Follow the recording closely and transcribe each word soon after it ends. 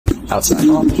outside.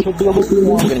 We're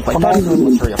getting quite fast, so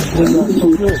let's hurry up. Now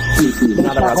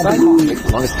that we're outside, we make the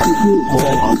longest part,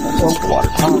 moving on to water.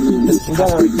 This is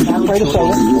together, evaporate the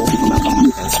soda,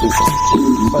 and solution.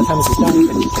 By the time this is done, you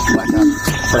can take the black out.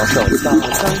 But I'll show it's done,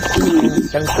 and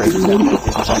demonstrate that it's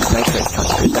in fact nitrate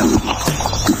concentrate down.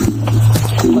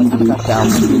 Let's put that down.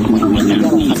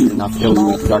 Enough, it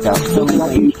will dark out. So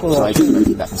I just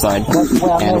bring it back inside, and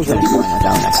we'll finish pouring it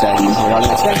down the next day. So we are the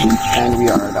next day, and we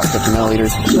are about 50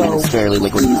 milliliters, and it's fairly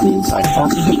liquid on the inside. Now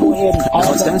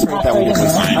let's demonstrate that we didn't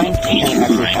waste time, and we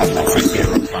actually have that here.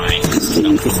 So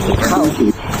you just take it out,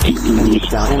 and you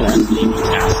down in there.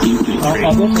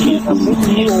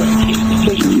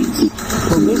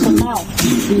 For this amount,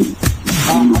 I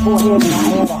go ahead and I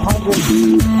add 100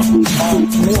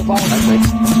 millibars.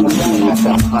 That's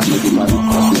that hot liquid by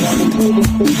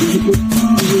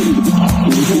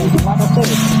Like I said,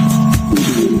 this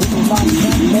is not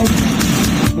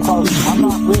measured because I'm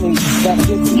not really that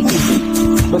good at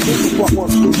it, but this is what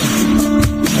works for me.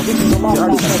 And this is a lot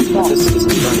of stuff. This is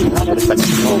not that affects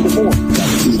the board.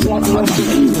 The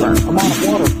amount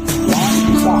of water.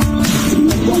 Stop. You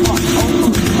don't want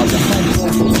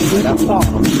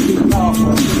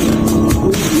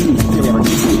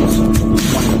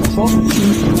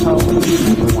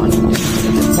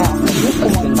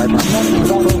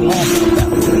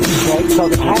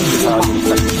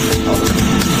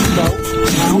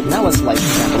now let's light the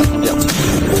sample that we built.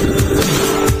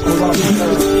 We're going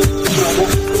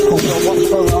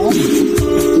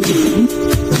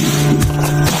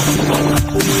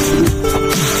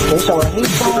okay, so our heat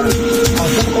phone, our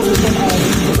chemical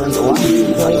reaction burns a lot of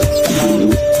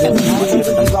and now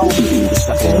everything's all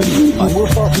stuck in. And we'll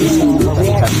start doing a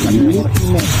reaction in a few minutes.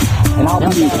 And I'll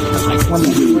be back when the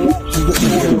reaction gets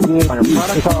more good.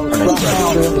 Because right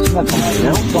now it's not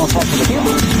going to happen again.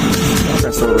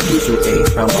 Transfer over to a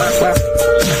round glass flask.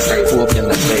 We'll open in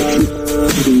that stage.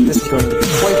 This is going to be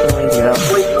quite boring to get out.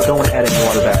 Don't want to add any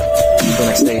water back to the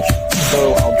next stage.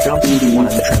 So I'll jump to one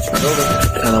end to transfer it over,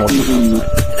 and then we'll put it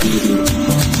outside.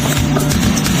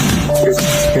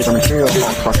 Here's our material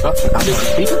all crushed up and out of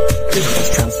the beaker.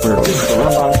 Let's transfer it over to the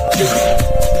round bottom.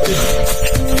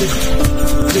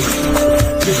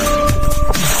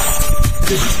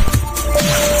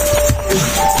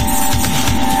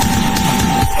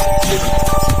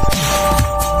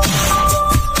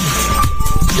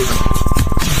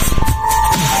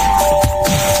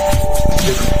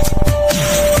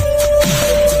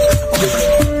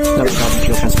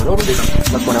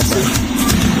 Left one outside.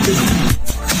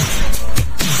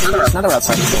 Another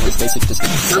outside is always basic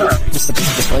distillation. This is the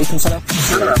basic distillation setup.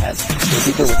 It has the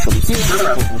beaker, which will be here, with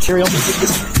the material. Will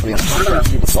be on the contract,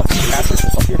 here with sulfuric acid.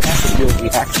 So sulfuric acid will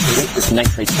react with this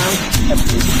nitrate sound that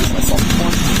produces the sulfur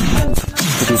form and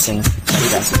producing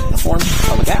nitric acid in the form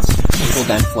of a gas, which will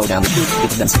then flow down the tube, get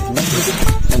condensed into nitrogen,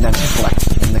 and then collect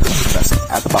in the collector vessel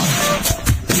at the bottom.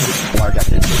 This is a large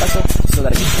acid into the vessel so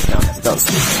that it gets down as it goes.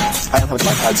 I don't have a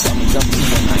tripod, so I'm going to jump to the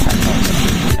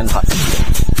and the hot tube.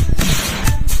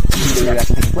 The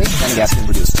reaction taking place, and the gas being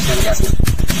produced. And the gas being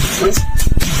produced.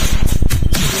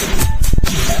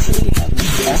 Actually, we have the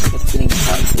acid that's getting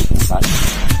hot and sleep inside. And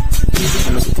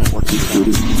this is going to work down.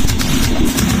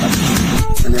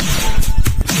 And there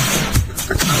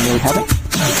we have it.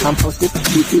 Composted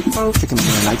chicken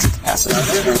nitric acid.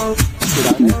 Let's get out of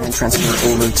there and transfer it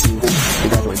over to the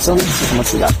graduate cylinder. See how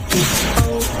much we got.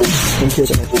 And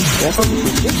here's our nitric acid.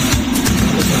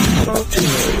 About 2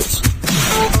 milliliters.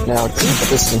 Now, to prove that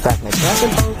this is in fact nitric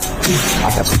acid, I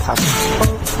have some copper.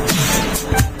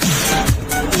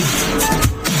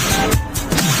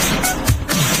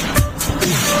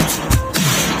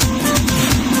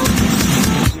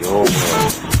 Your world.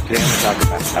 Today I'm going to talk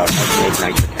about how to make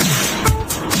nitric acid.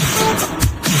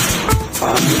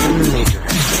 Nature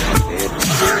acid.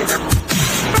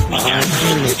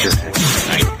 Nature acid.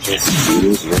 Just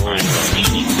use your mind.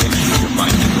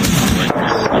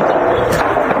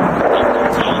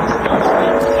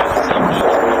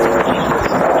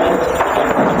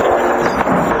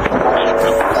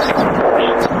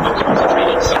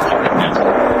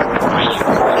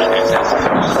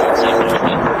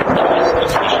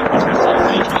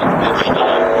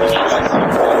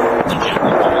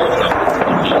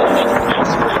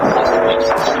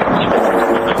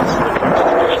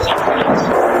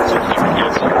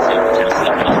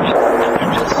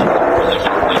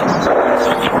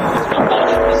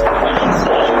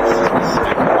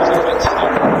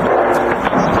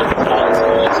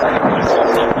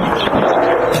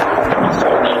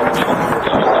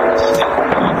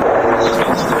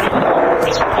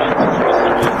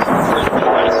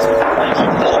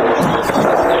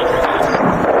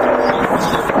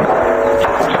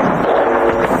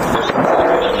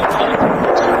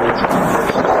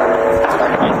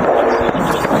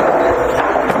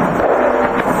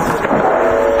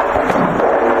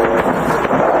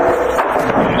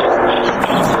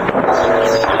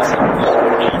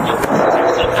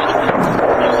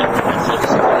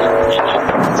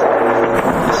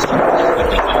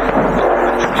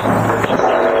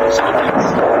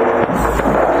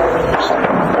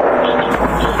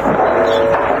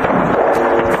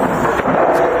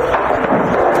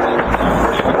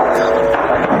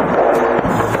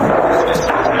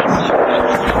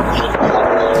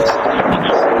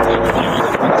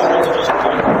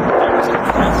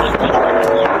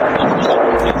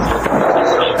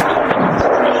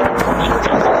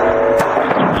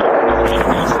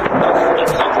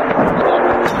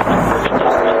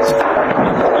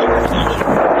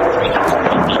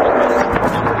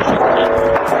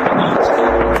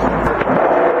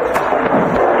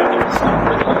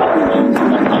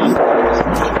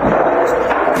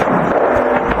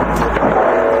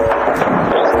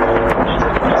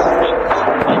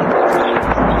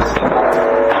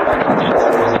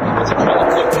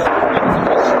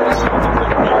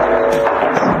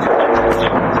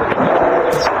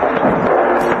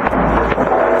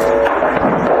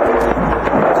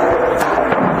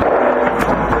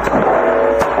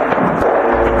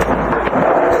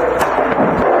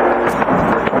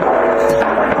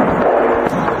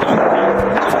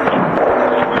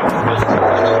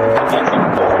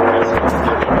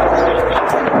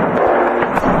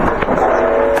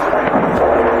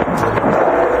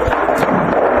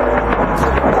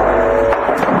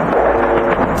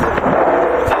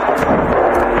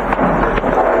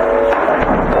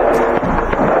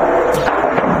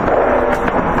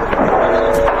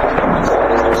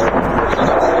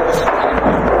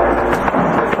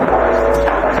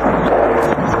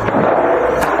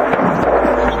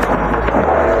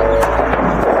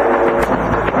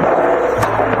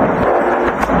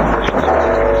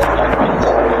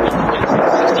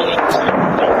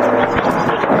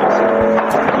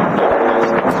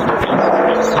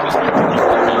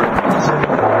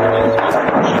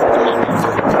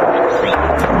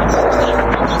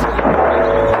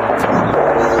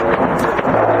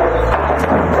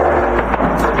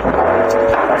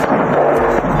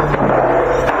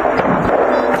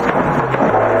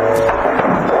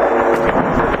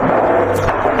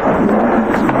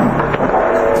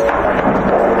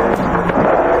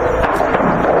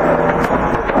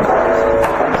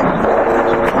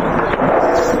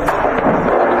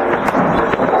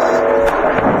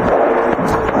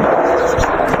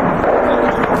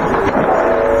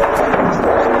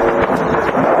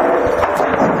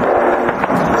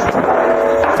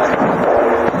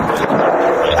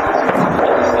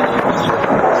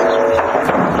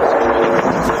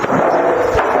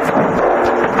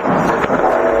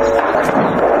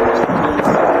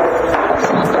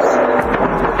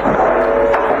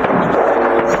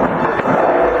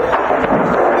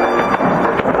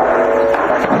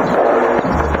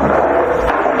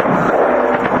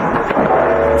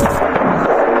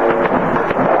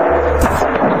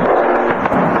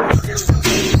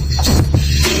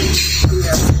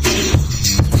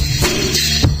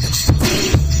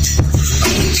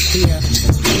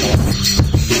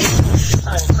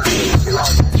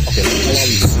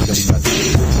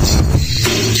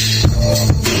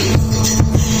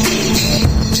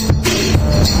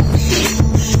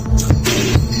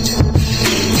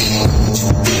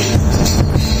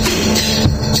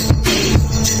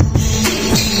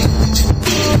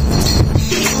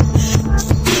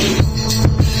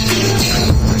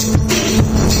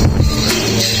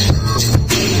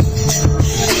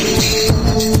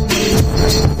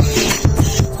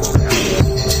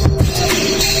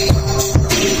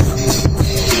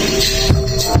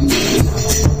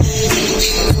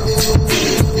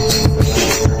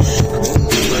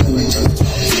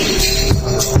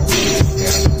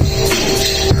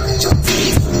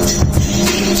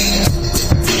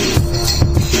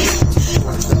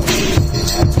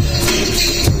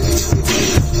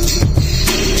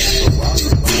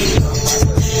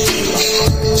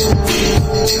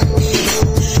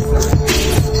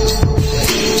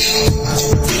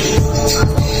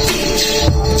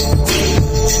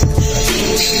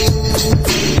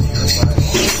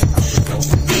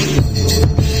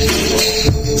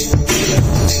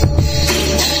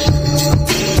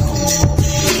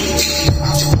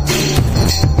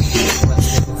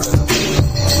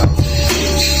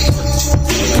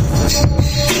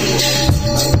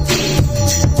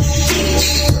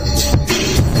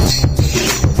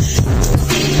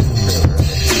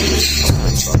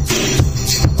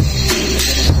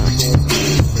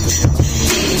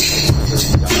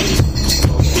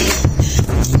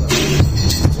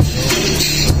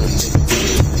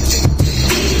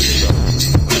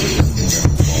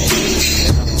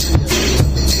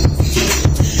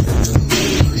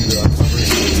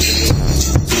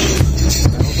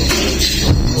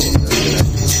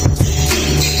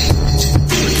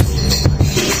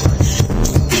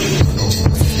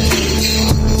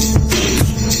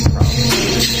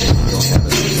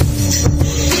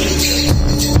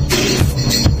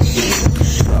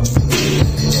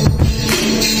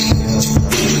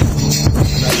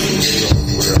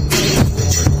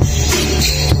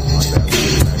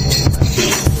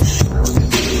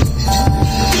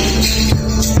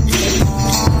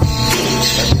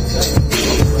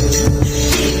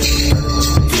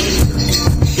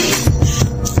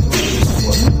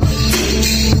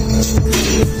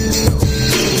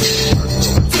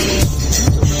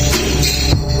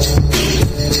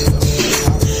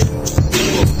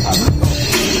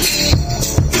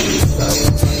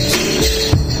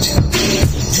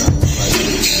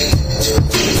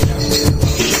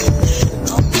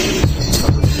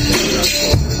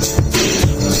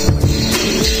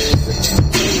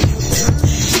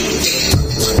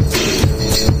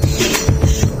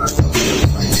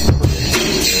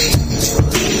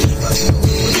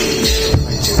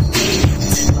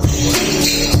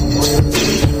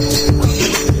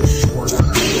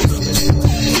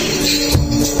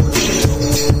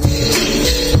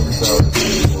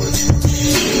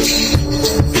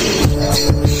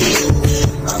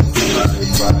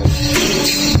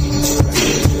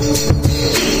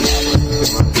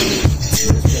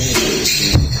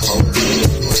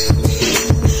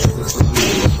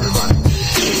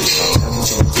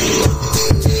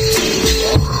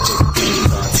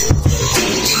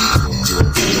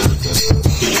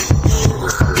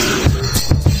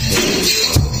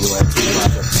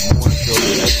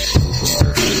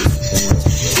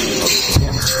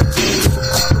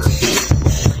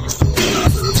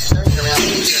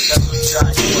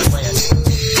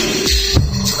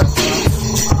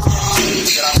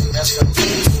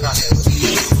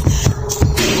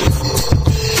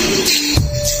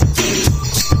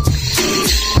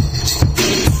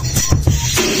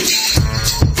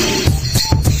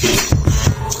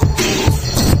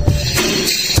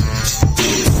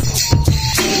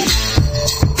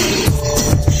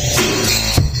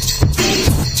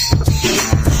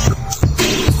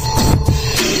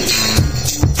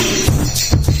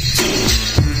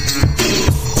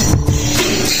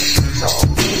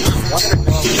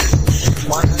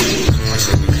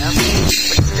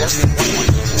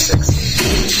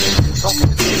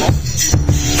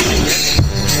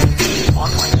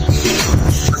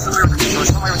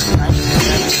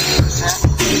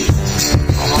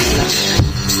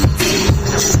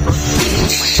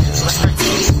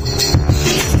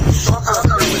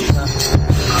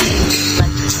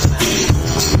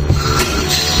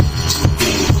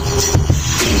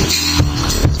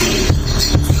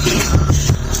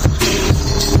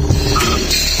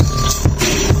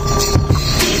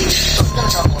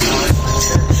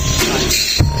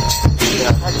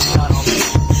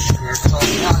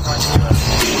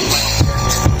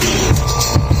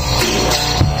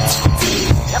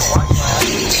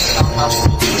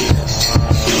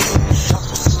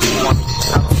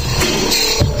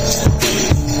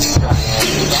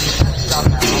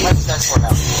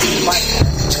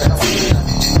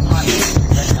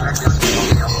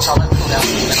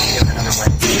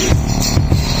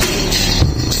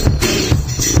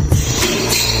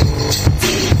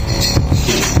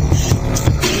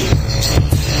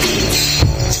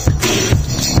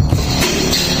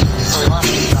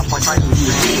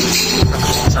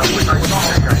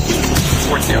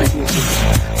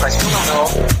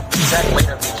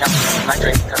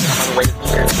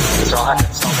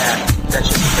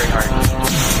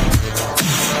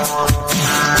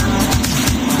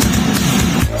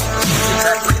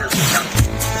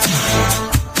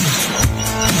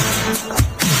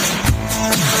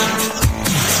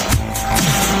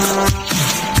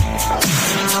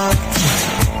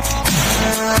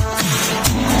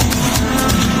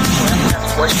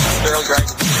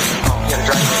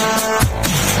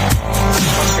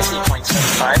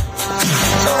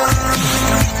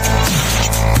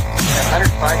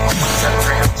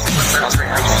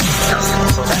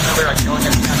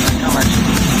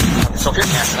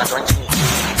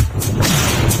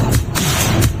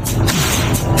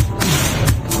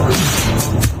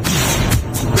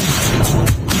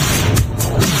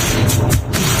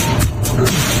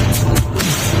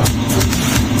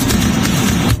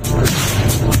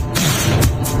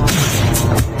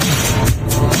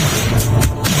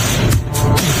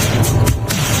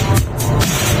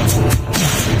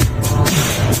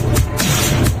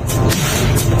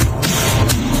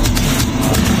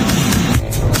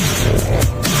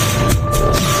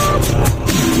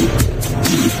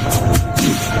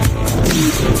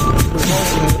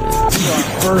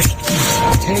 first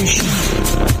precipitation.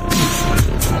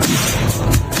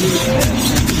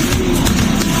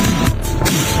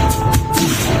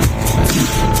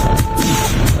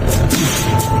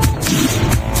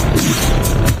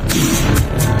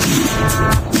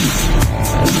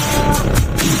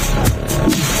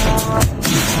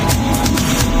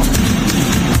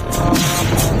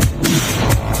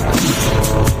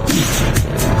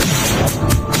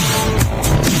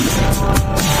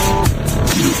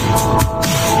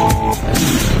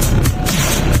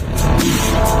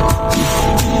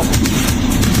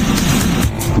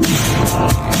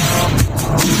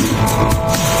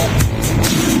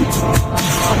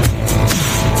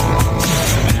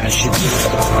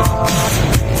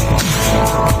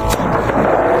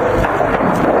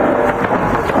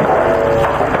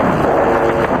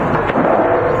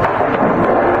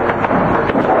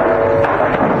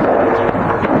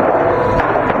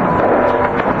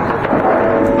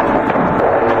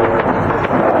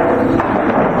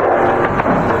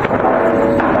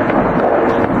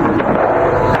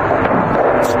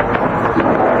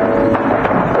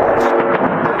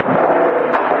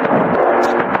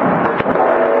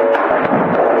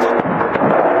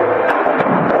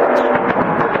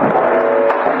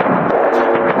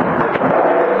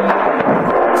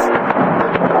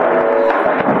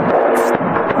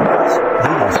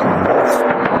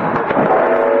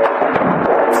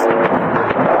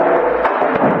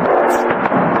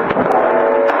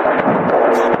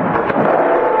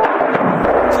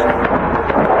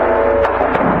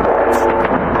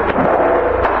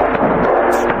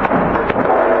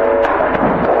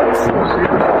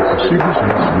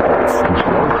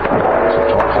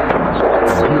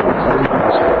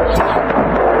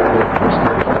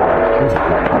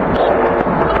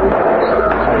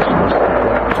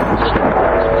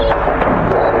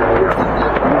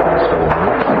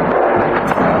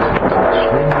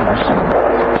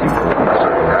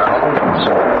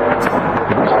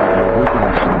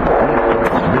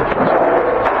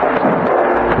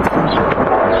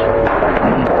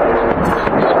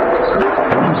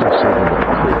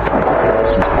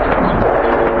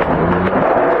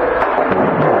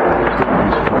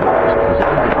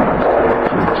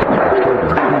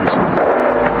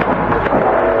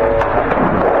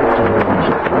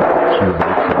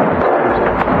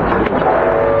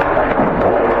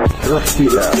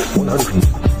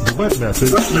 The wet method,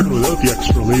 even without the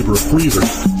extra labor of freezing,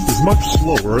 is much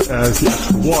slower as the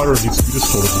extra water needs to be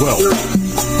distilled as well.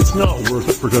 It's not worth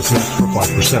it for just an extra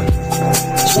 5%.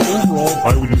 So overall,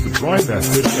 I would use the dry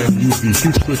method and use the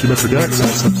huge stoichiometric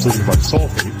access substituted by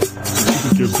sulfate, which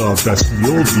would give the best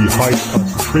yield, the highest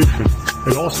concentration,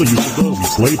 and also use the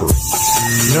least labor.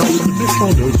 Now, some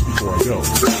additional notes before I go.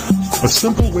 A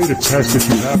simple way to test if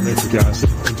you have nitric acid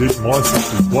and didn't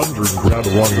monstrously blunder and grab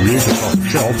the wrong reagent off the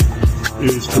shelf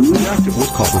is to react it with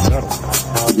copper metal.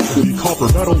 The copper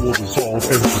metal will dissolve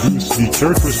and produce the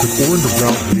characteristic orange or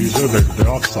brown haze of nitric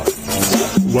dioxide.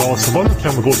 While some other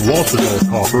chemicals will also develop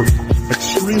copper,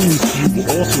 extremely few will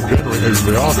also generate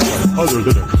nitric dioxide other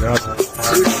than nitric acid.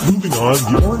 Moving on,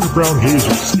 the orange-brown haze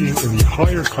you're seeing in the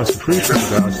higher concentration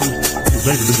of acid is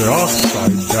nitrogen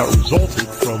dioxide that resulted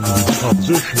from the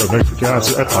decomposition of nitric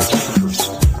acid at high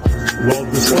temperatures. While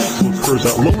this also occurs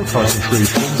at lower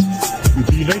concentrations,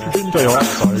 the nitrogen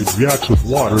dioxide reacts with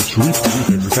water to reproduce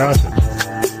nitric acid.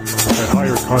 At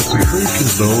higher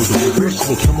concentrations, though, the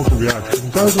reversible chemical reaction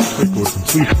doesn't quite go to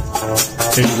completion.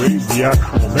 Anyway, the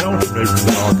actual amount of nitrogen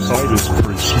dioxide is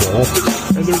very small,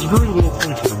 and there's very little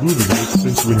point in removing it,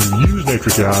 since when you use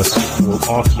nitric acid for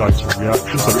oxidizing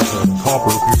reactions such as lead and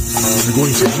copper, you're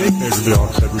going to make nitrogen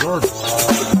dioxide regardless.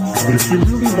 But if you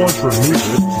really want to remove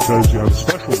it because you have a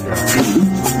special reaction,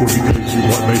 or because you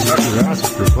want nice nitric acid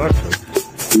for your collection,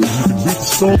 you can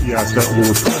redistill the acid at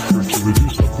lower pressure to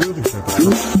reduce the boiling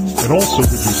temperature, and also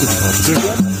reduce the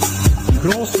decomposition. You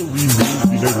can also remove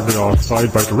the nitrogen dioxide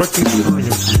by directly pouring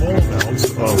in small amounts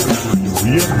of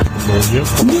urea, ammonia,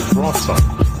 or peroxide.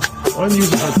 I'm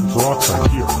using hydrogen peroxide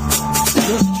here.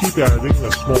 Just keep adding a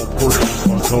small portion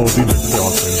until the nitrogen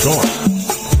dioxide is gone.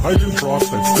 Hydrogen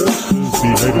peroxide forces the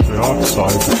nitrogen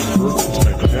dioxide to convert into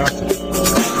nitric acid.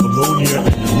 Ammonia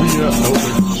and urea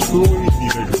outright destroy the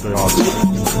nitrogen dioxide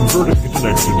and convert it into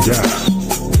nitrogen gas.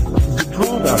 The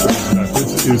drawback of these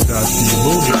methods is that the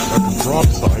ammonia and hydrogen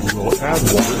peroxide will add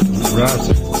water to the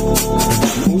acid, and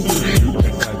if you overshoot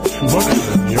and add too much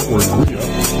ammonia or urea,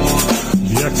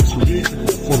 the excess reagent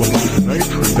will form ammonium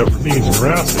nitrate that remains in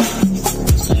your acid.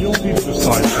 So you'll need to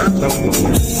decide how acceptable to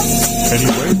you.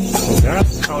 Anyway, so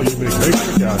that's how you make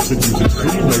nitric acid using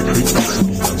sodium nitrate and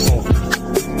sodium bisulfate.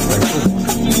 Thanks for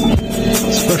watching.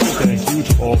 A special thank you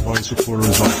to all of my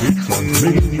supporters on Patreon for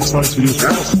making these science videos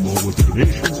possible with the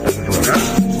donations and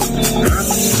interactions.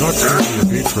 If you're not currently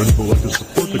a patron but would like to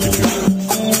support the community,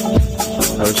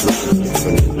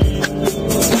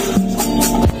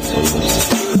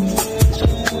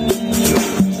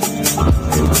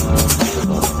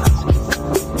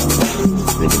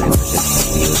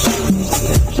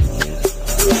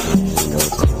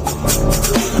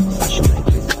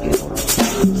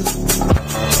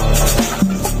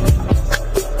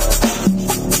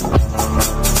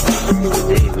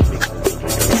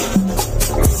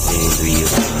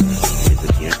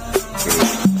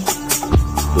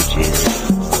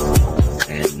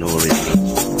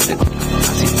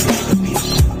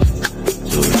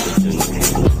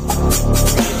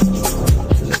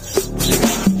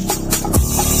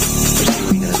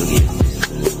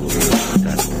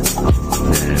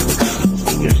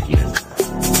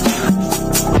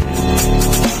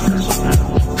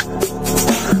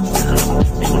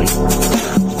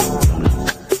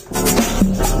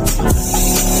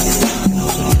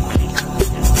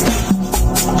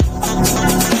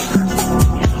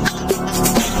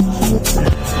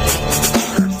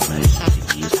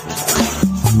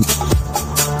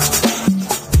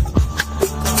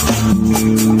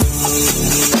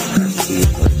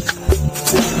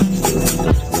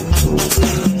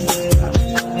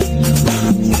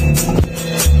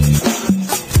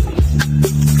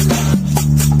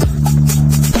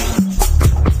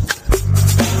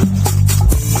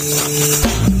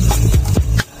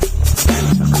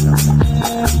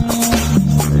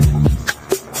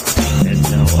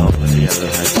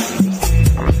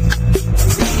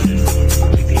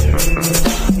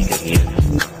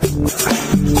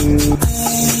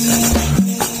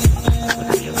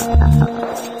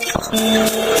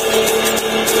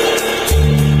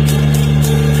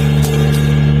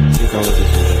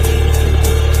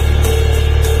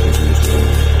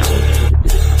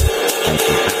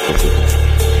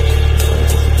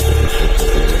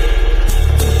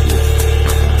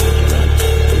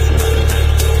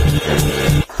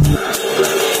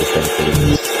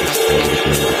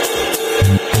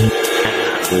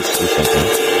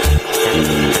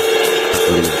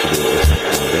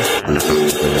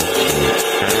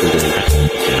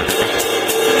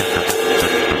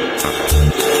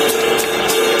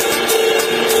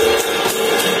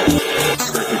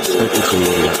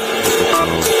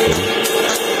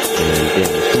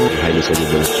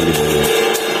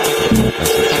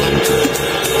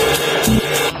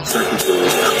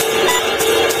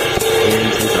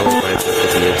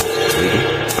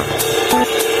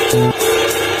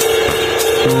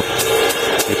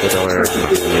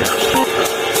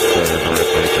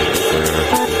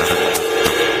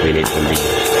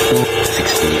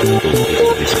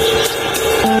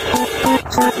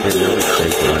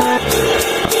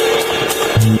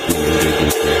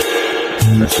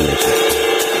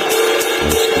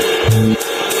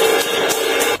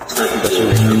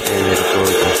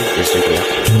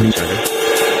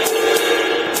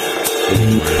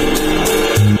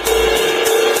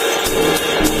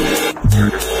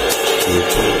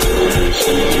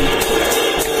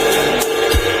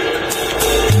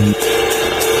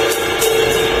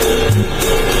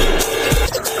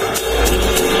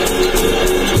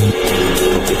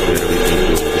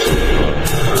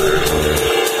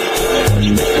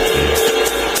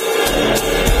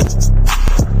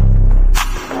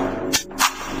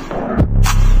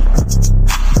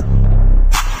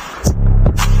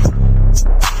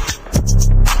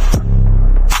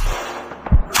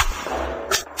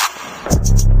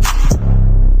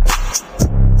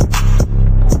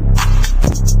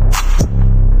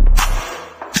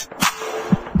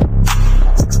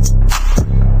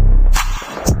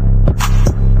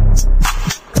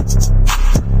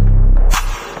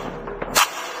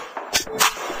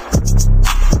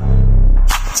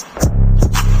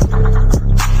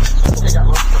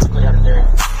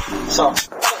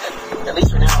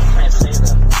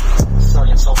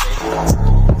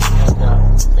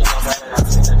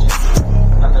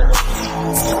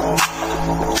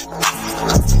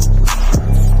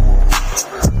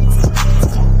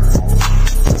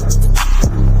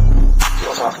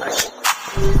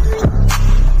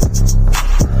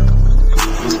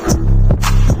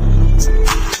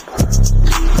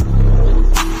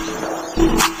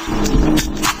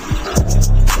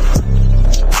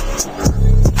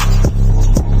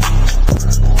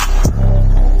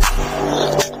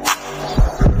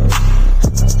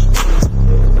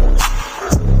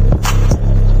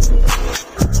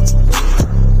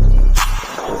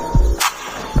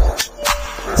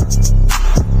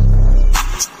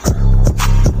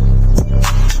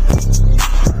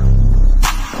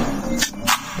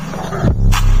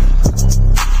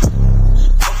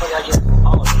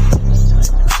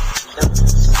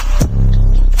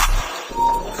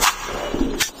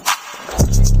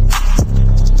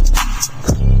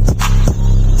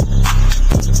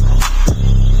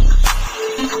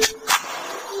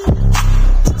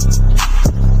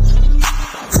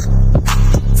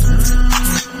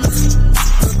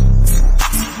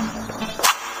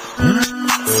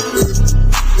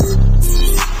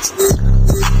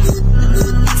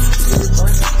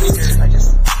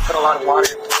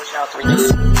 to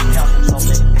remix calcium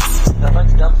sulfate. And I'd like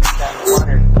to dump that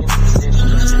water into this dish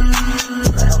just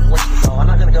to help wash this all. I'm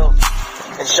not going to go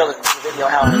and show the video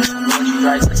how the washing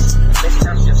dries, but basically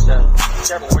that's just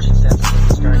several washing steps to get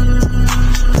this drying.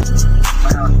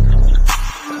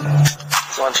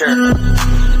 So I'm sure you can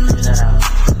figure that out.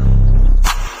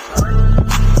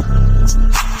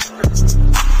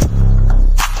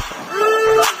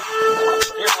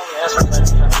 Here's all the aspirin that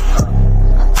I'm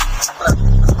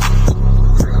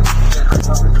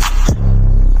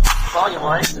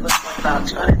volume-wise, it looks like about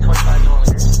 225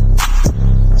 milliliters.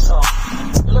 So,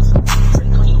 it looks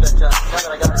pretty clean, but now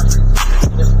that I got this dish,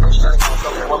 I think I'll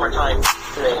filter it one more time to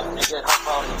a good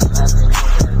high-quality aspirin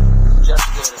filter, just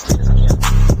to get it as clean as I can.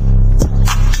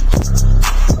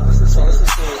 So this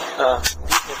is the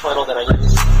beautiful funnel that I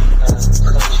use. Let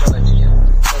me show that to you.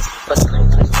 Let's clean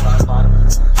the nice hole on the bottom.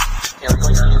 Yeah, we're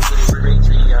going to use this grade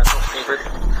 3 filter paper.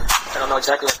 I don't know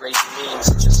exactly what grade 2 means,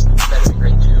 it's just better than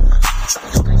grade 2.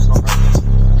 Filtering small particles.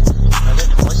 I'm going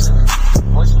to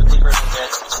moisten the paper a little bit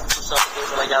so it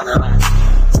goes right down there. Now,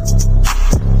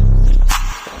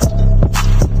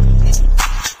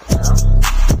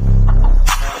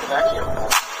 the vacuum.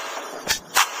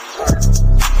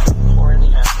 Pour in the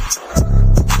acid.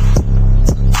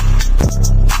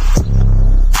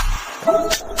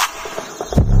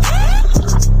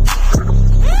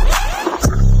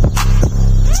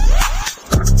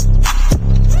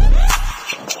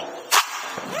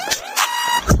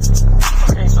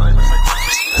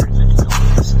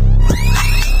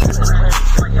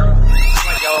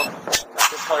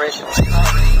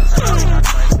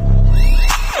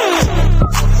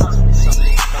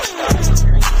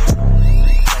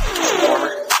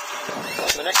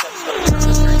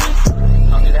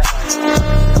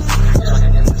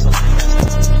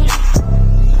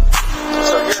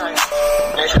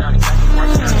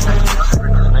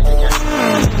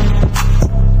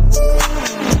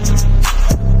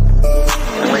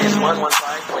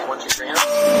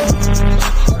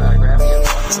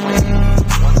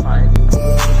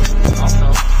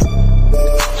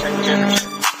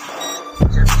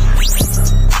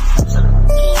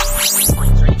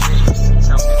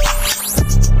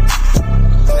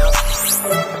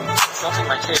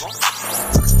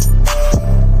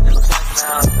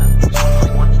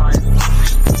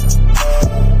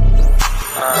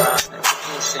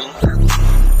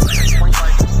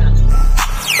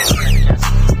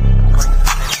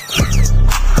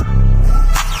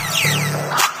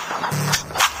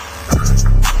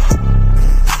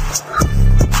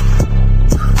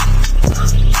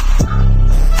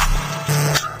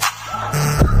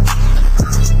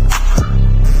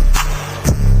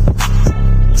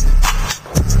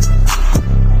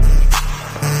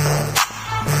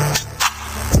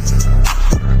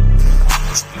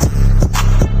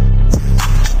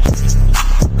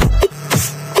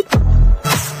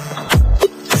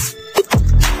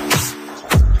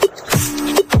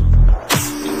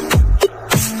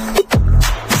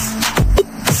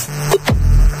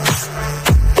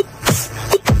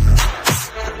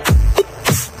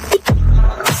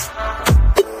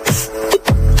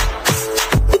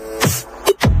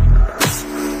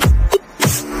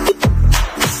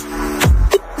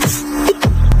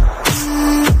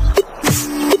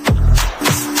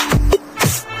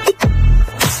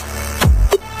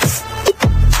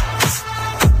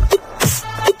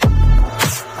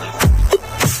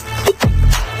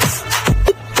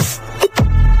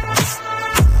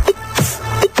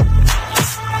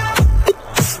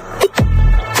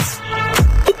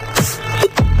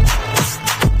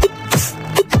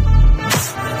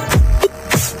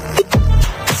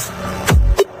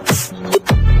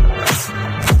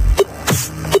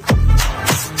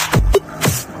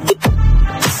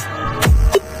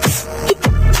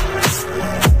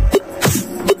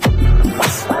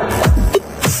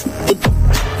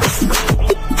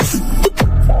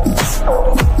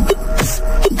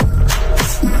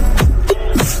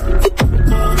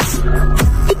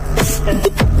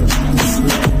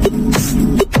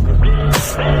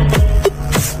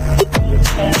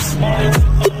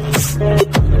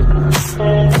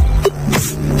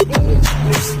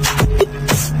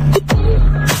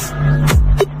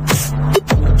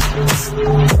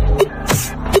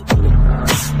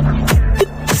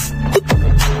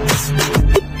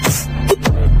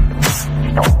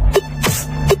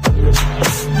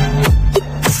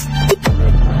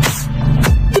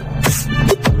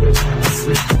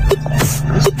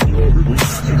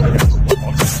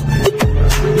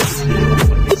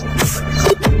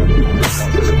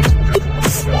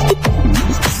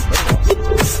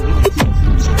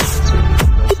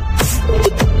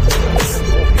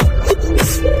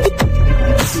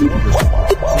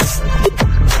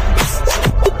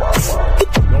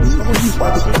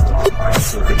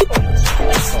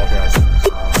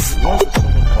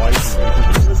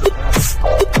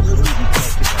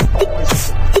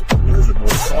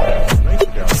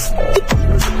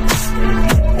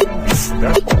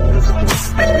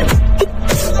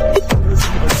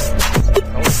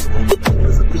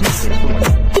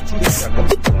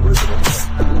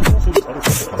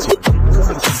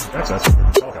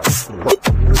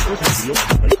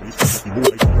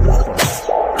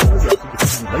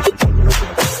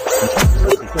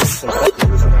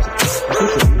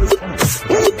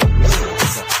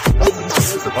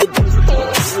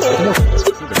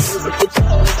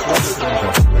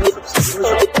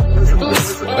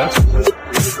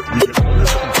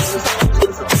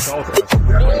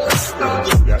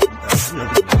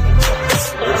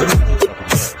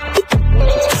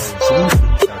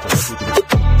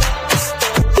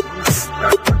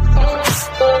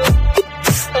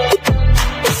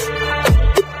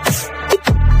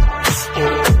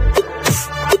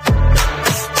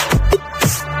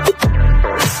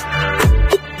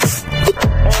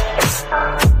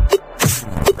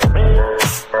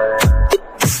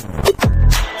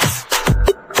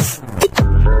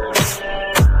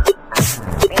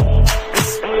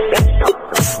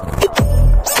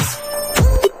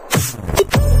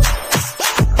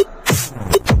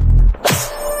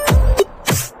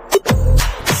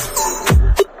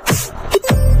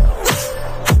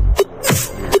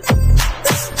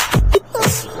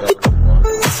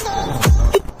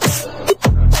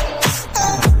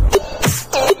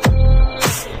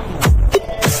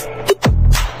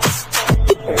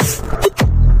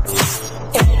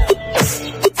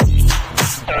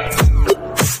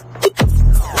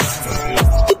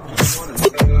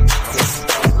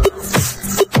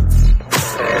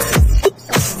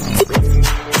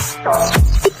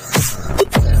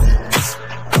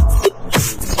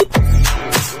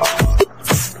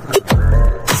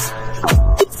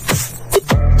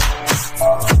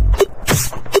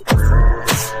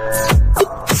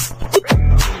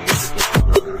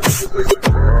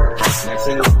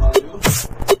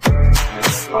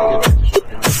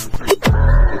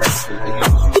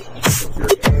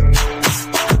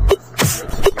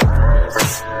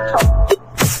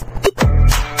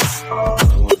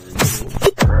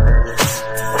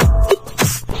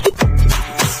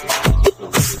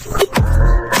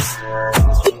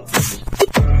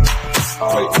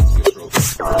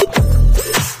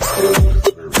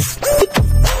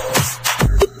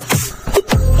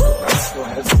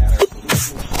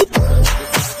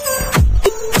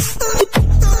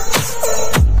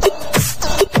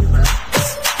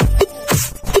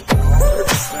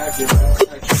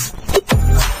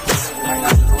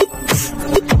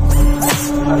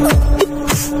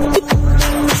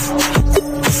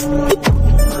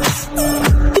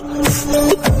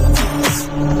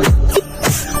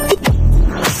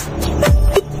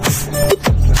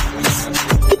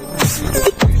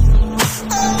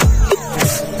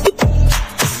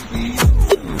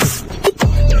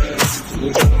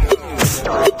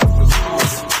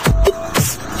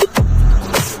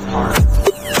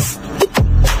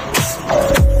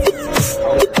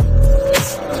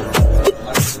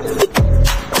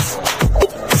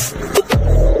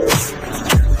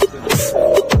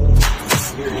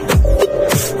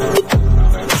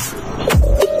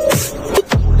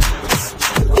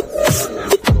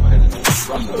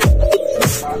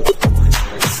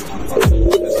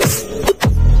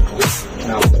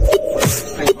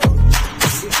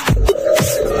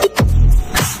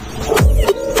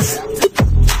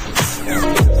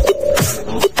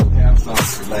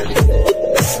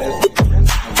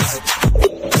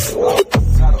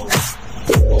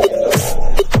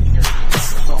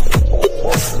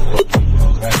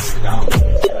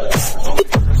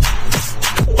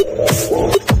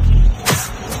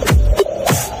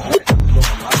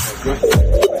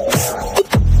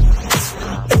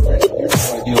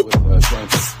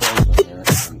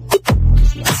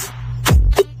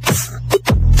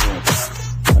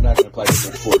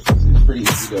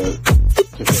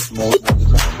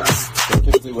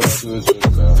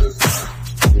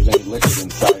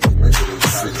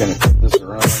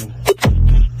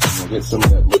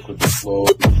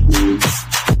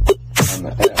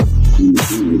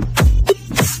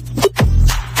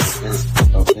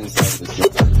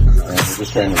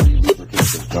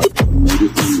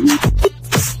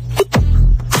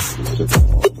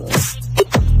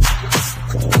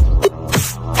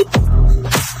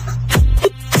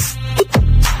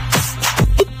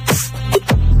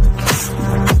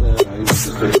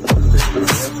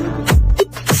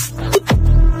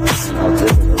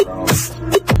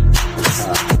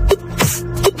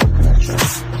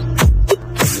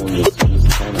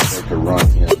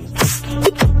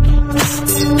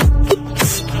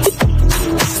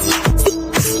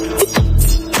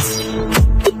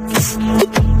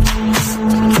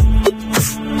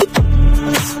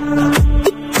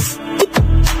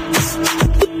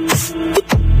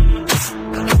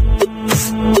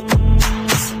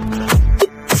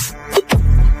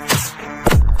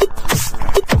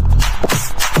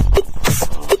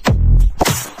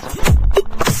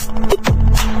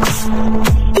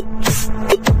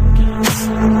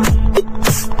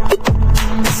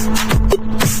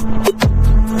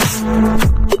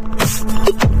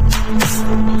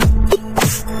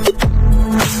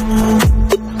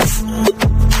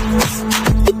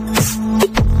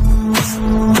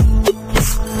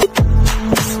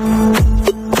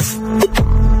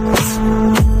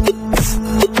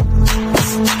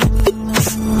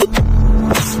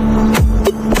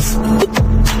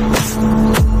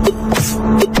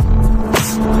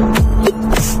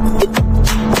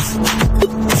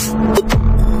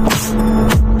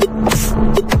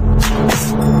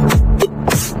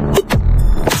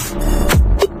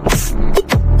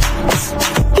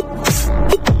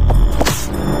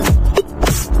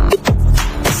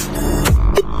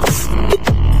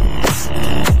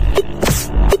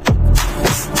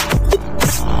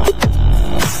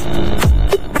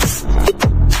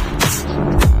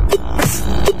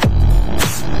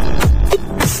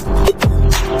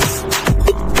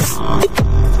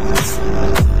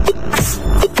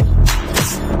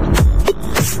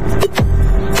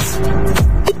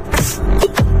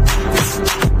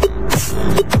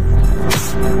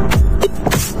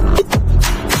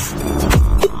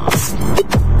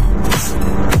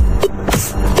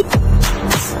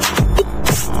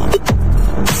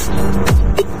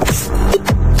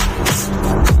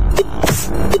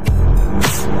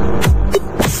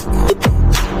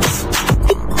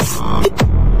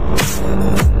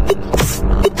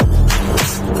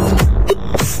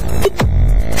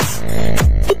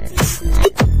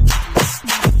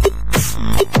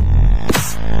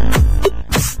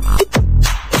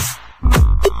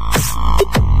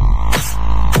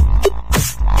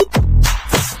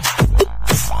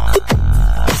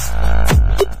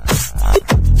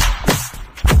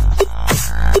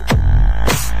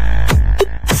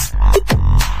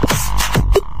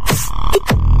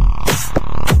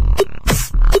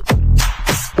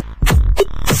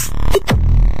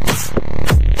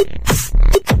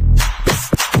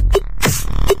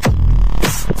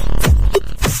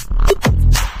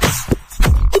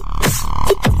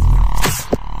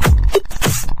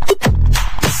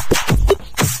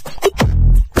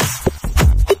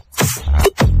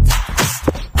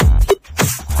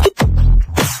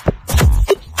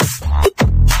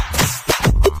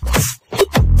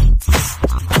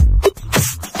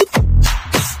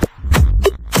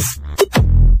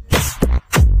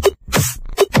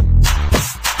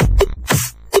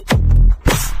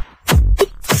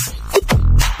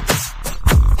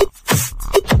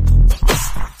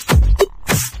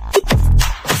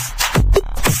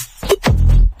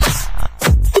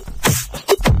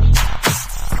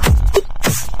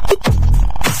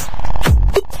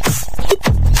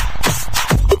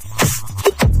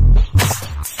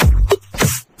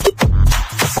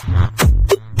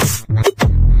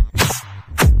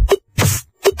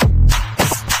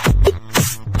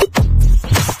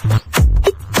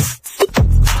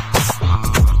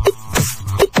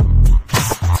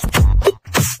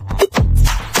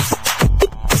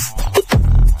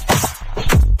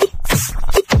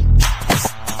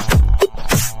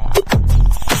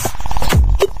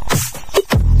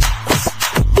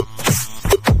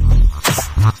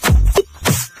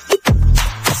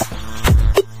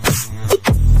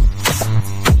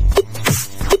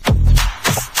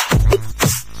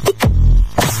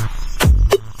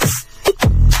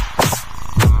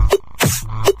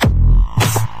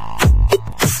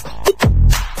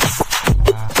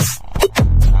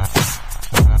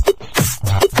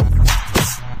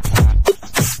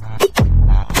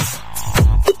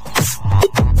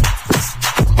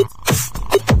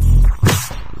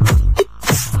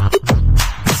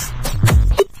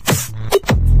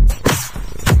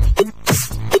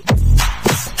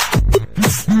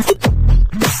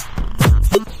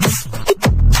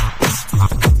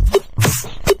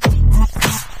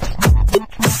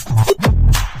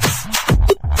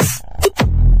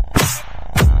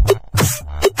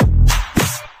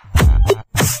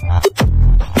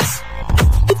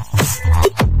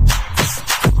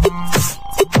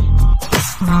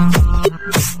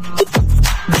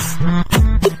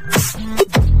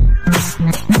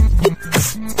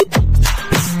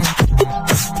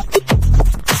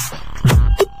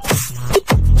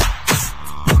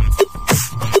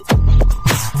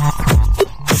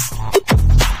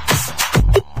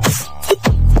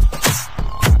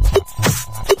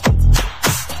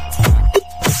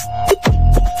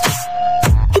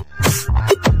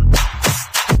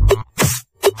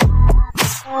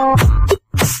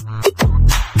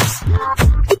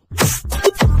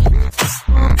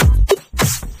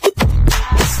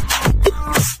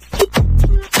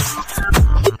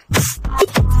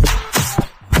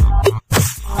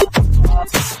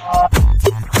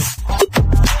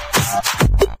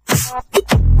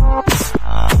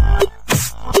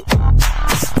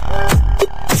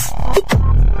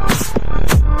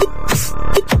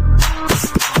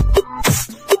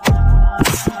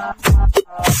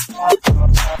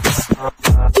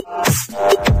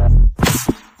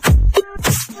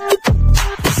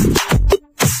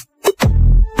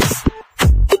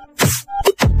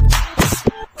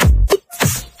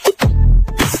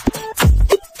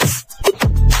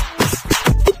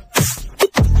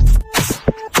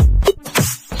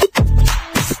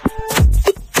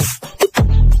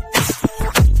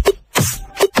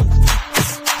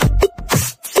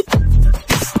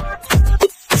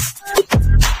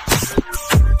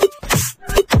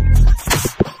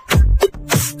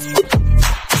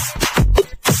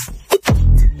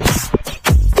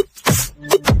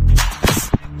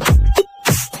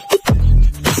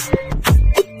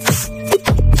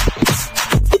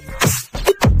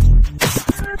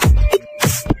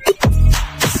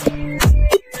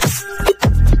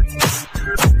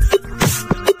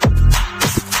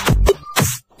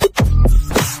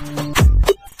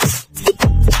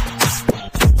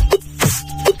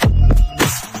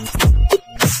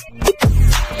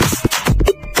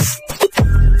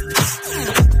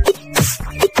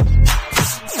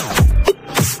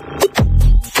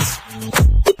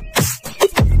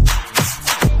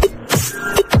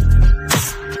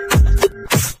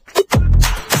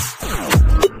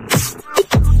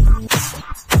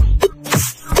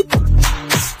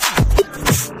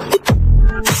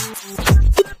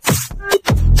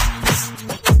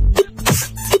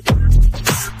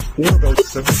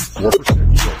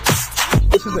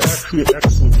 is actually an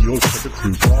excellent yield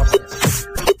check-it-through process.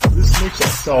 This makes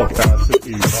oxalic acid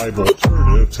a viable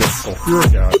alternative to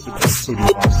sulfuric acid and sodium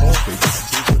oxalate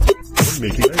acids when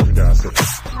making nitric acid.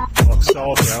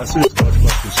 Oxalic acid is much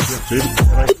less restricted,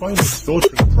 and I find this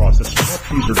filtering process much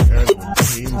easier to handle and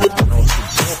clean than calcium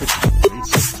sulfate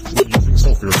nitrates when using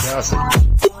sulfuric acid.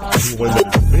 Anyone that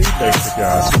has made nitric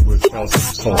acid with calcium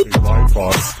sulfate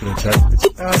byproducts can attest it's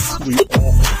absolutely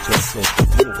awful to filter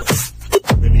deal with.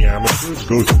 Many amateurs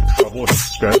go to the trouble and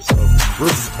expense of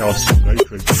converting calcium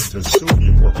nitrate into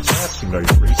sodium or potassium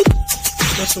nitrates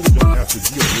just so they don't have to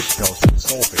deal with calcium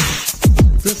sulfate.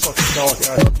 This oxalic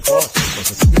acid process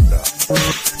lets us skip that.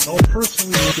 I'll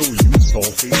personally still use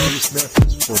sulfate-based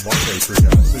methods for my nitric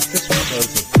acid just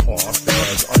because of cost,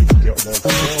 as I can get large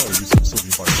quantities of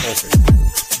sodium bisulfate.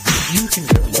 If you can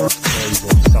get large quantities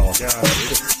of oxalic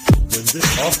acid, then this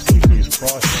oxalate-based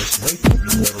process might be a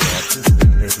better option than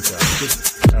nitric acid,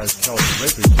 as calcium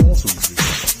nitrate is also easy.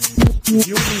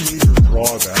 The only major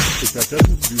drawback is that it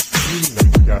doesn't produce clean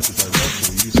nitric acid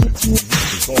directly, since you need to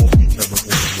dissolve the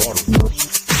chemicals in water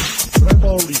first. But I've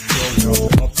already shown how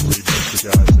to upgrade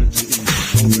nitric acid to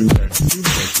azeotropic and clean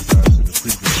nitric acid in a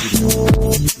previous video.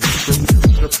 Insert in the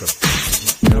description.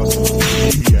 Now, some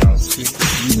may be asking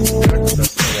if using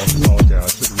excess oxalic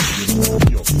acid would be an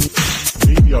ideal.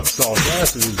 Maybe oxalic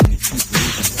acid is the cheap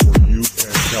reason for you,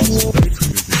 and calcium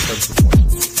nitrate is the expensive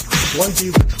one. So I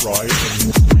gave it a try and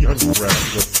used 300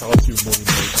 grams of calcium ammonium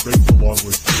nitrate along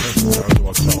with 300 grams of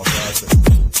oxalic acid.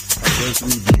 I went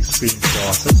through the same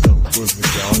process of closing it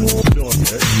down and distilling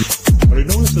it, but I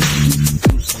noticed the solution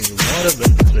produced me a lot of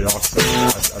nitric dioxide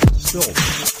gas as distilled,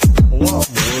 a lot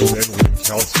more than when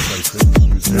calcium nitrate was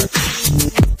used next.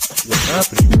 What's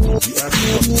happening was the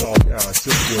active oxalic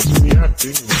acid was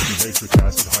reacting with the nitric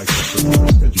acid high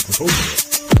temperatures and decomposing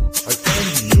it. I found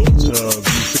the yield to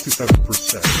be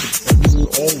 67%, and this is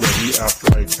already after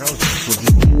I accounted for the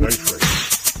ammonium nitrate.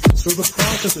 So the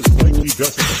process is likely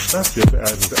just as effective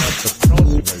as the excess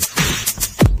calcium nitrate,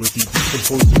 but the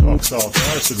decomposing oxalic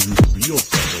acid reduces the yield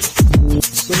slightly.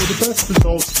 So the best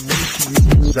results may be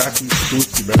using exactly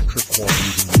stoichiometric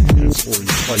quantities in units or a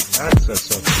slight excess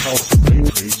of calcium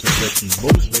nitrate to get the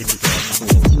most nitric acid for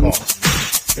lowest cost.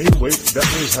 Anyway, that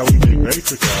was how we make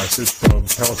nitric acid from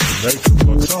calcium nitrate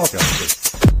to oxalic acid,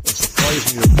 a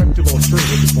surprisingly effective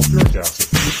alternative to sulfuric acid.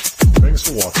 Thanks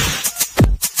for watching.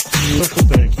 Special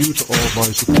thank you to all my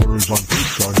supporters on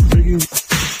Patreon. Thank you.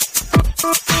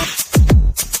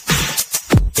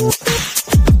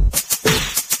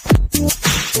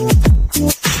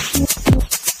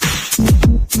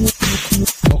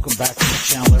 Welcome back to the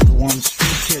channel, everyone.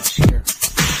 Sreetips here.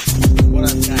 What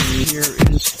I've got here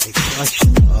is a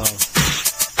collection of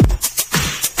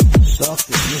stuff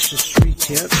that Mr.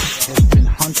 Sreetips has been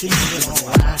hunting for the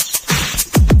last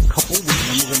couple of weeks.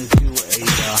 And we're going to do a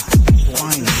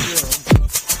line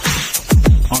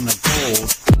on the gold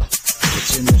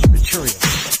that's in this material.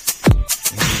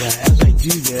 And as I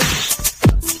do this,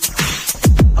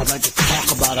 I'd like to talk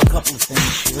about a couple of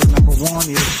things here. Number one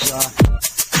is I've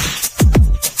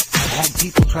had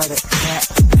people try to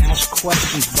ask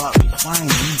questions about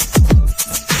refining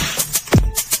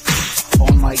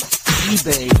on my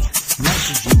eBay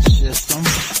messaging system.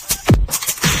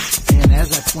 And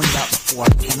as I pointed out before, I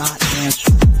cannot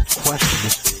answer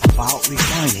questions about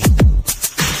refining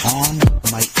on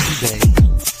my eBay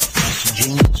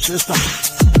messaging system.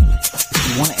 If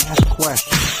you want to ask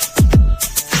questions,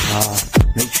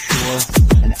 make sure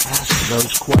and ask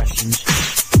those questions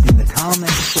in the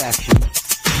comment section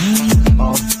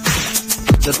of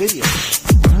the videos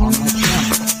on my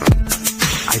channel.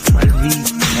 I try to read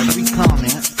every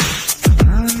comment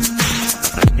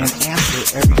and answer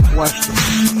every question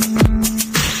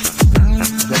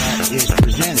that is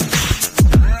presented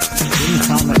in the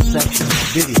comment section of the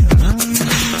video.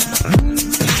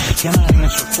 I cannot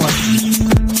answer questions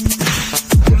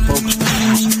that folks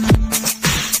ask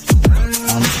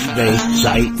on the eBay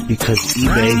site because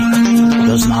eBay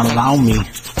does not allow me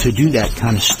to do that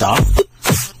kind of stuff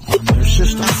on their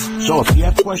system. So if you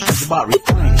have questions about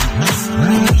refining,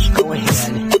 just go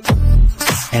ahead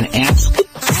and ask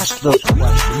those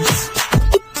questions.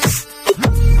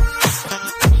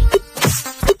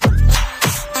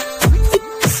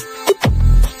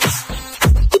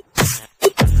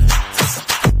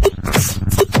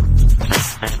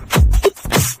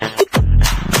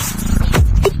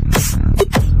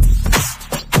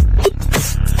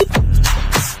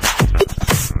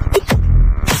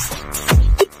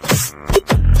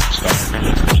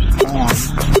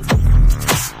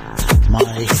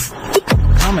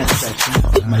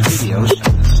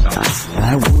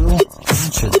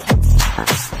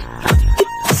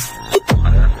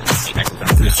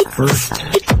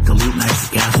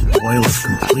 oil is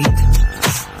complete.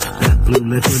 That blue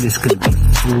liquid is going to be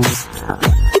full.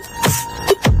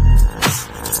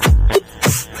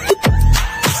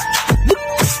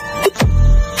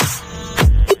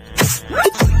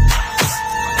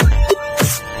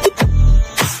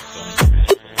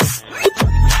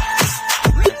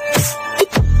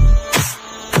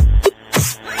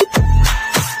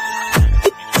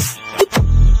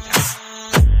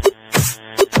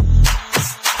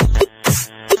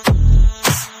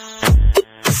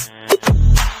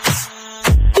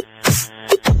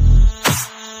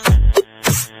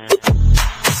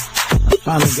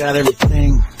 Finally got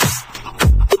everything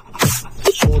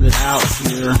sorted out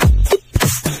here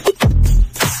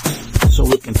so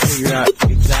we can figure out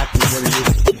exactly what it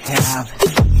is that we have.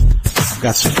 I've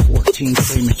got some 14K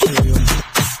material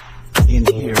in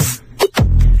here.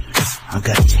 I've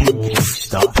got 10K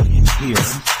stuff in here.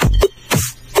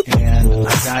 And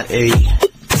I've got a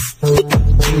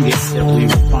ingot that we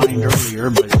refined earlier,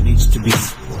 but it needs to be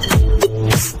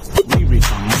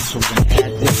re-refined, so we're going to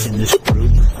add this in this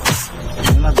group. And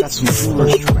then I've got some cooler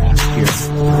scrap here.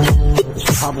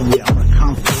 It's probably, I'm going to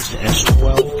count this as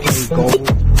 12K gold.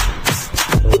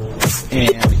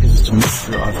 And because it's a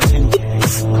mixture of 10K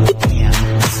and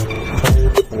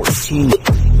 14K.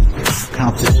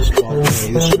 Count this as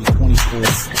 12K. This will be 24.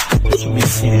 This will be 10.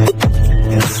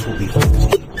 And this will be 15.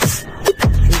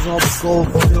 Here's all the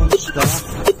gold-filled stuff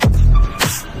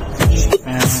that she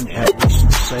found at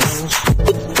recent sales.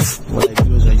 What I do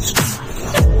is I just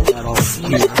put that all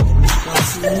here.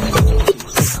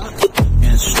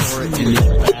 And store it in this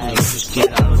bag, just get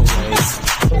out of the way.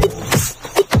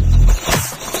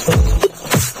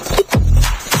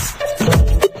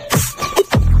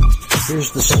 Here's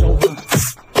the silver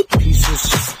pieces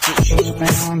that she's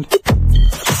found.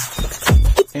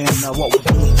 And what we'll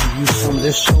do is we'll use some of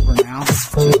this silver now to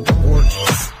import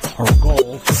our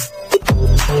gold.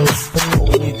 What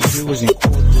we need to do is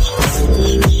import this gold,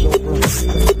 this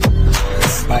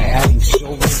silver, by adding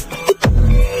silver.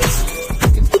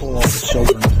 Pull all the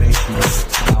silver in the basement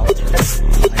out.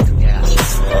 Nitric acid.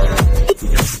 We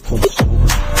have to pull the silver in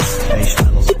the base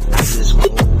metals out of this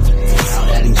gold without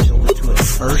adding silver to it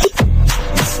first.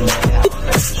 Nothing like that.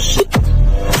 That's just sit.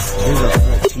 Here's our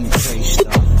 14K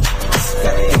stuff.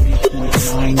 Got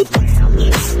 30.9 grams.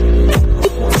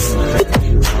 14K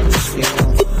here on the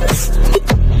scale.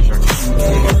 Here's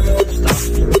our 10K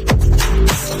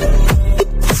stuff.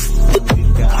 And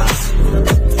we've got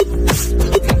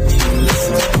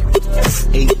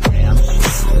 8 grams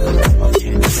of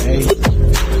 10K.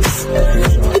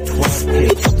 Here's our 12K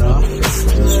stuff in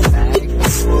this bag.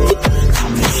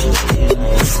 Combination of 10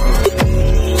 and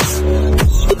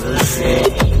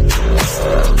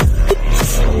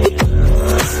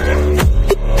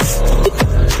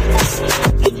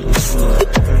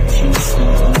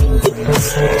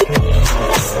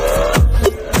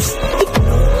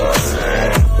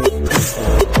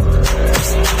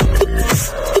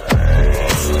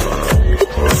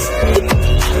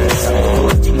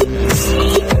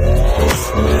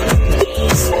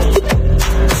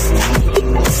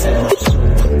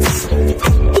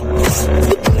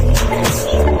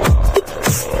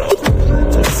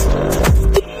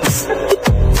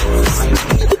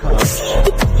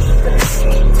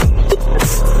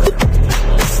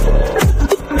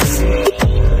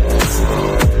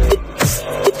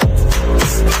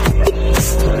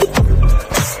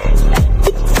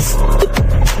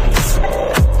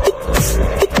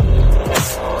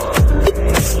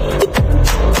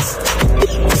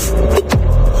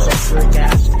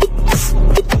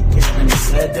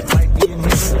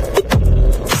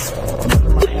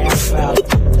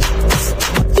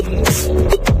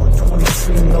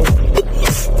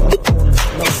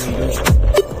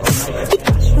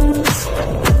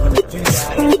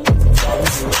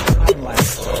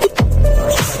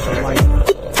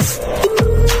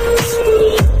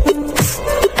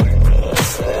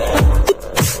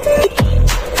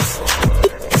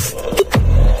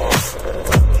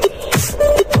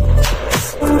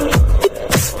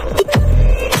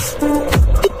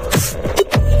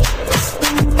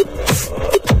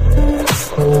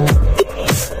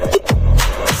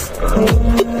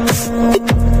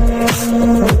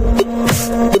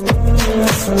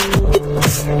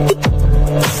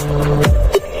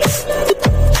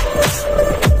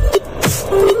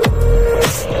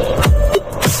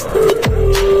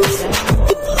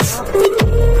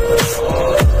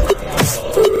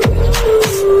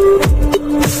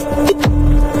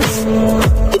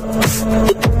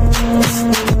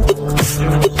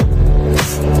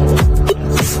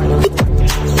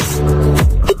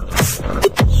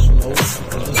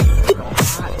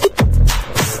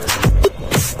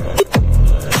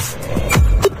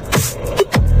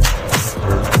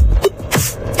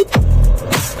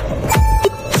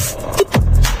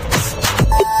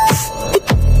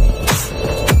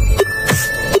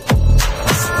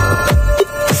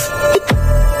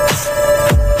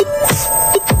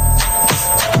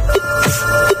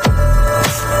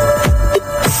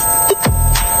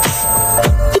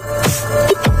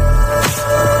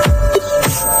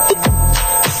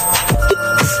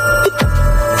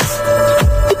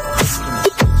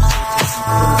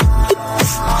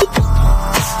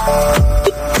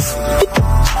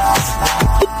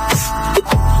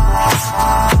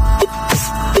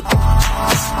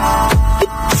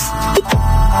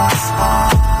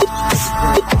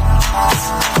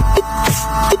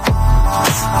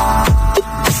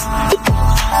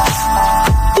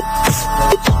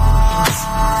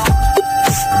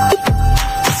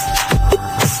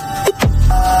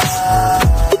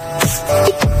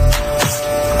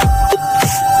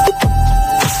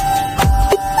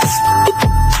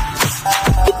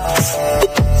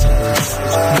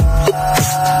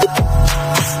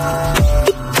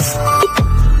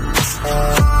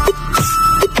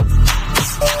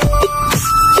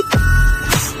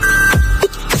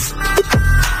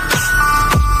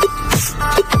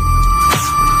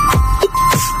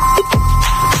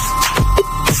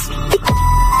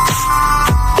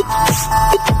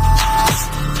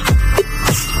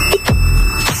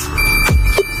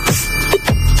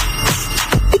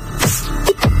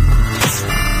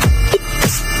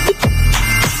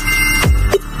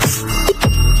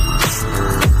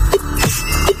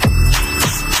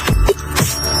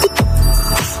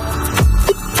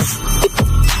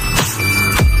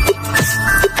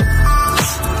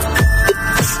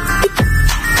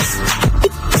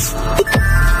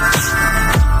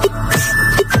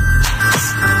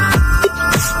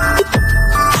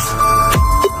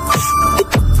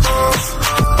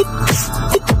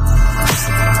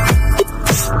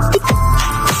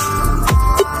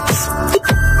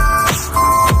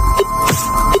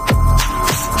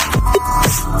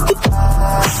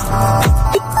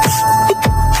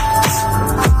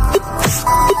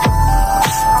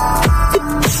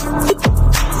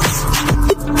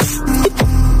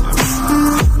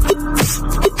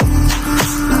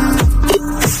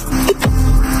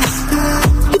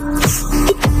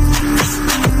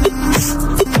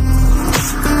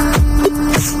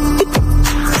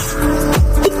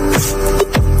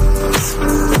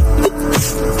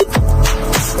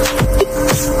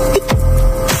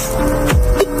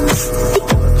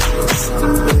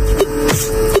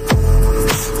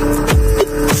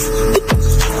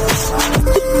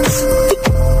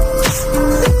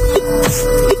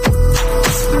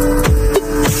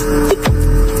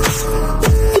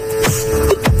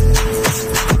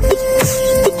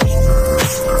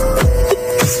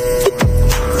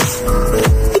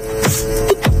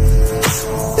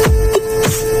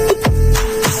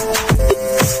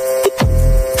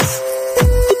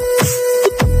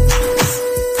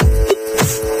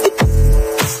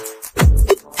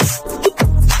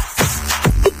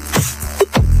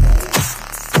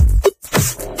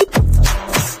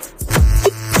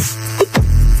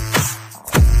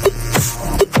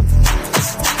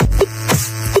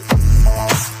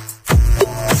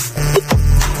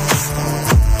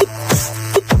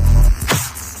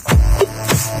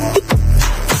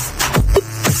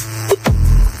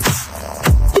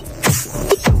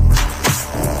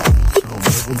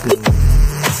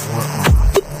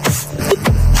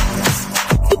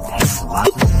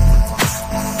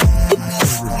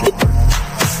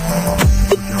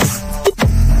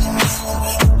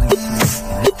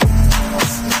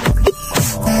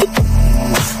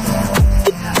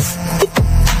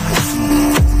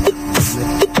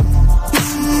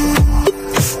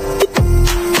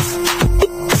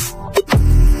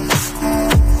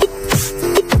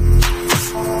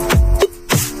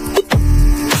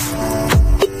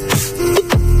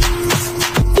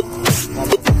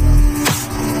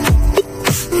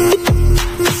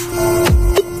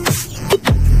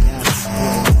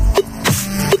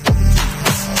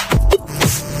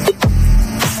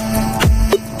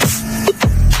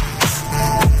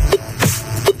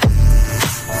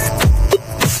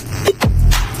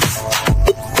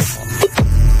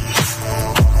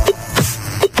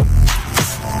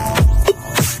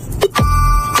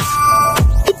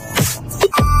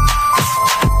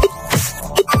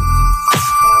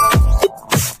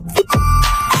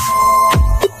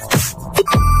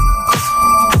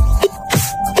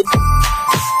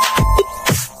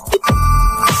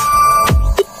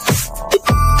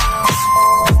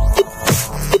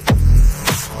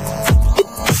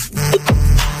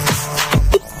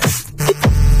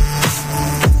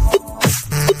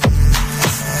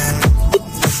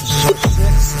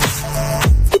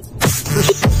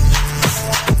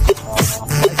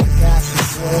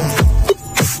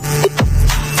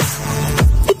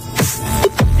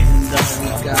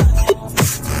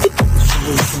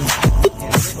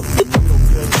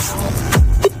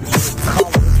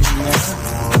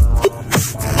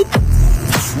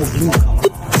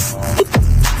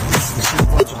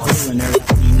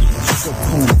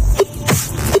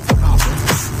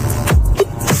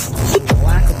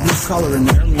color in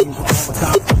there means all the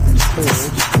copper's been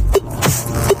pulled.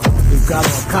 We've got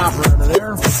all the copper out of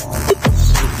there. So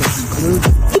this includes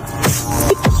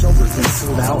silver's been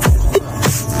pulled out.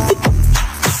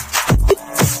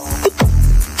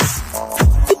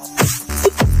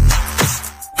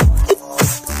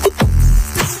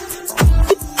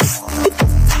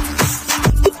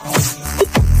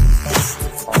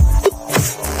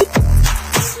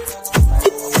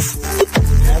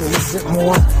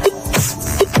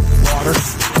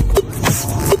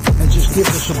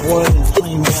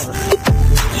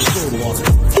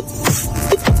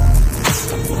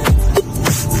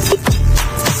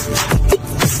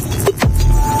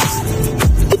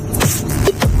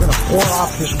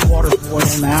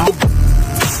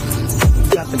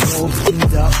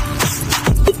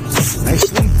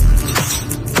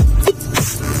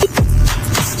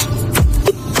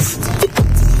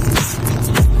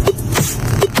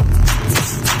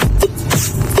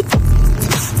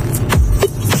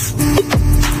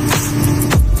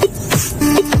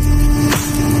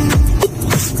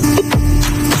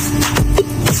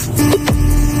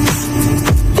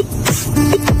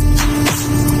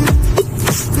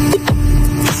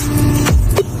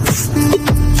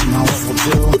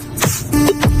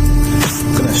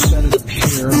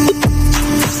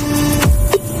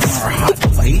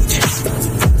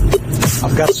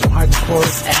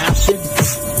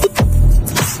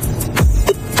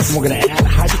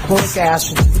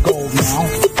 Acid to the gold now,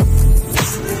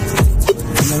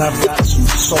 and then I've got some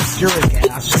sulfuric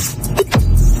acid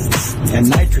and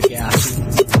nitric acid.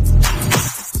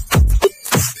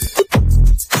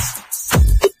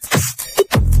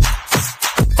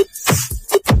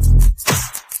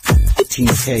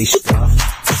 $14K stuff.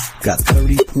 Got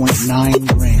 30.9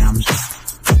 grams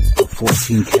of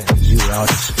 14K. Zero out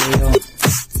of scale.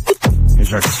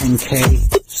 Here's our 10K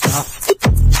stuff.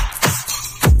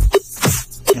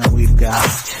 And we've got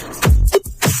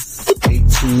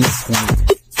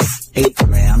 18.8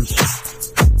 grams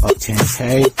of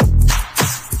 10K.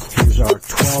 Here's our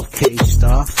 12K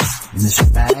stuff in this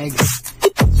bag.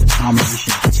 It's a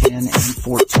combination of 10 and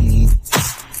 14.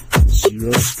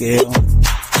 Zero scale.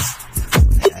 I'm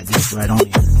gonna add these right on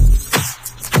in.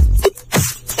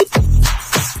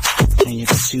 And you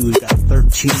can see we've got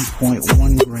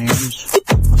 13.1 grams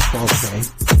of 12K.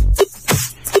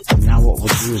 Now what we'll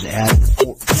do is add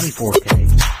 24K.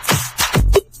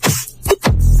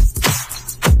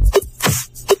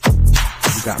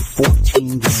 We've got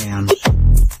 14 grams of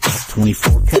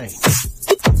 24K.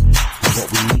 And what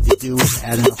we need to do is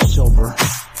add enough silver,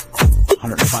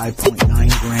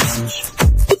 105.9 grams.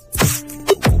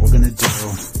 What we're going to do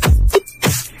is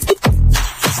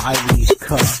 5 of these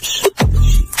cups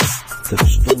of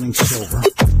sterling silver.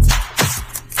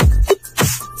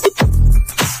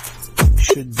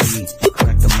 Should be the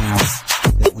correct amount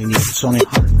that we need. It's only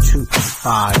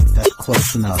 102.5. That's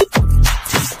close enough to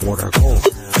quarter gold.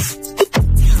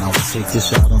 Now we'll take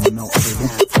this out on the melt table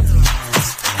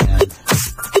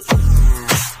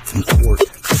and quart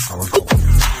our gold.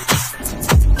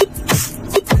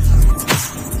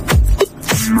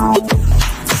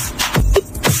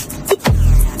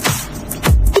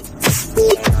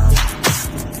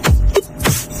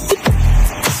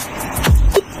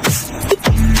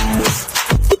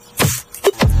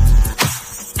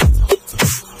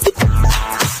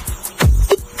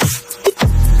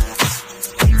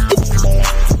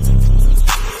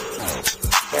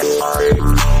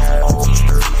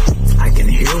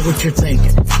 What you're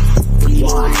thinking?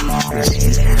 Why is he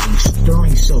adding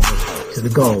sterling silver to the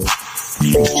gold?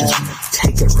 He's just going to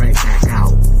take it right back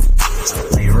out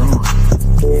later on.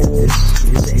 And this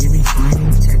is a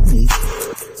refining technique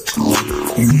called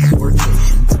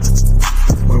importation,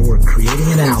 where we're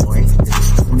creating an alloy that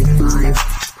is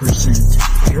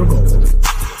 25% pure gold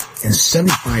and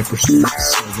 75%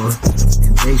 silver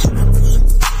and base metals.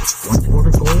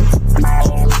 1/4 gold,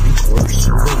 3/4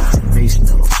 silver and base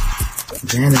metals.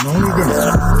 Then and only then the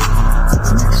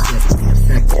next step will be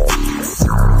effective,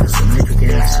 because the nitric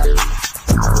acid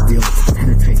will be able to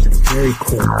penetrate to the very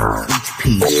core of each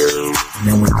piece, and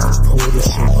then we can pull the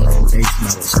silver and base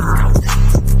metals out.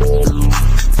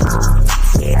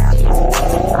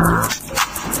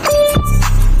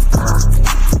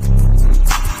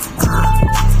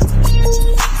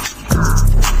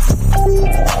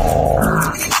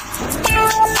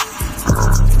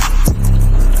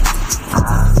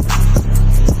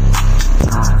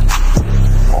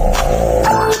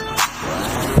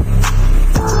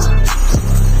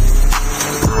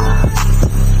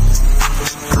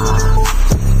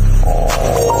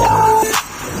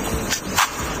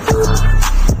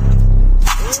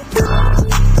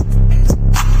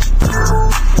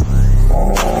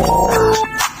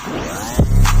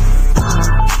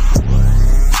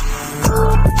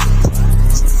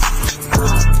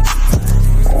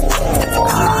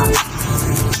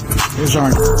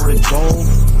 reported gold.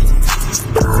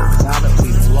 Now that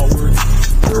we've lowered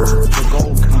the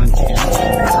gold content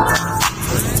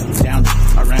down to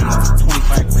around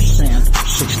 25% or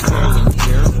 60 in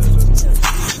here,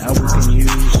 now we can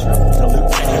use dilute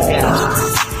natural gas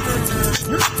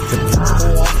to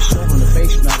pull all the silver and the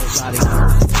base metals out of here.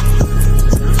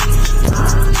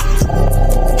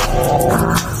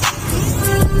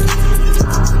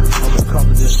 I'll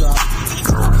cover this up,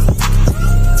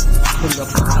 put it up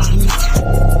to heat,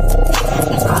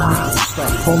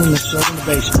 start pulling the silver and the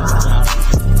base metals out of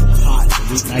hot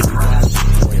dilute nitric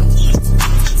acid oils.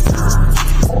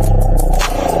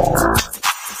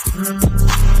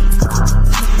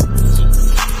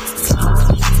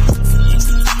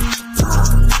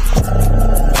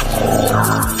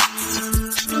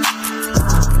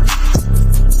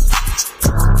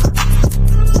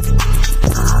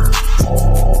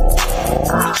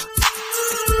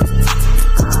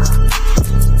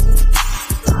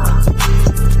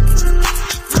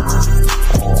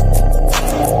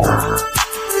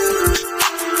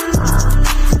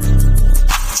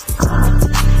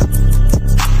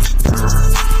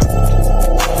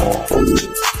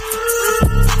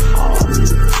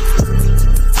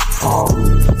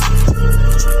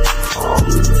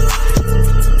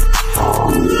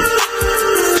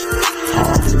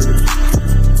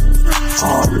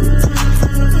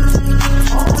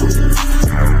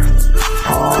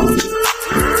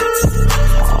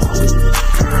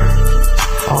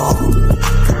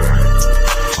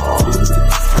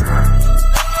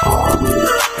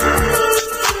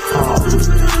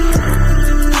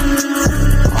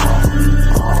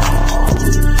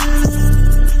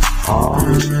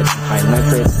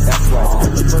 Nitrate, that's why it's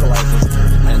a fertilizer,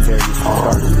 and they're used for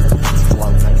starting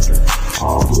along with nitrogen.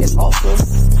 It's also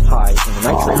high in the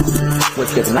nitrates,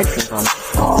 which get the nitrogen from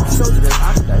sodium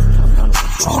oxidizing compound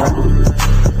once you extract it.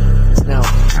 Now,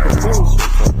 it's a very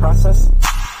straightforward process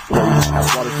where you just pass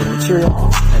water to the material,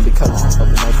 and because of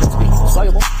the nitrates being so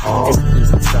soluble, it's easy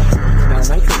to extract. Now,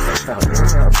 nitrates that are found in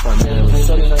here are primarily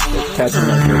sodium nitrate, potassium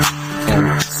nitrate,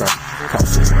 and some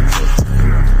calcium nitrate.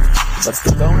 Let's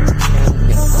get going and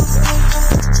begin the process.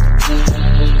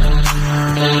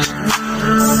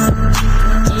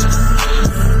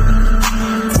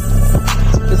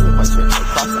 This is a quite straightforward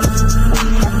process.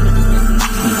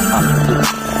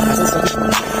 As I said before,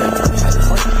 nitrate is highly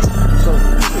soluble. So,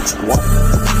 it's water.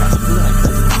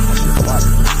 Water.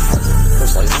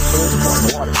 They're soluble, so they're going in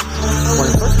the water. When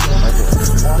it first goes nitrate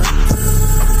in the water,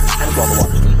 and while the water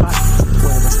is being hot, we're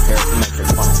going to prepare the nitrate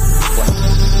funnel as well.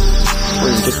 We're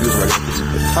going to just use a regular piece of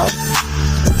paper towel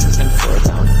and pour it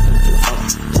down into the funnel.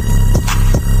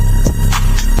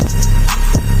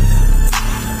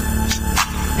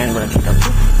 And we're going to take our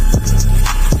tube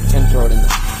and throw it in there.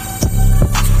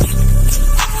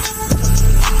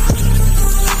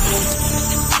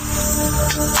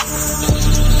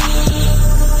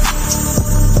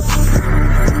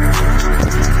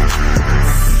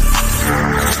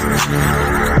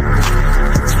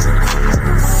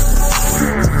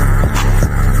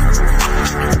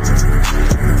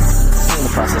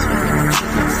 Process begins.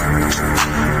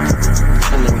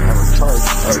 And then we have a charge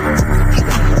of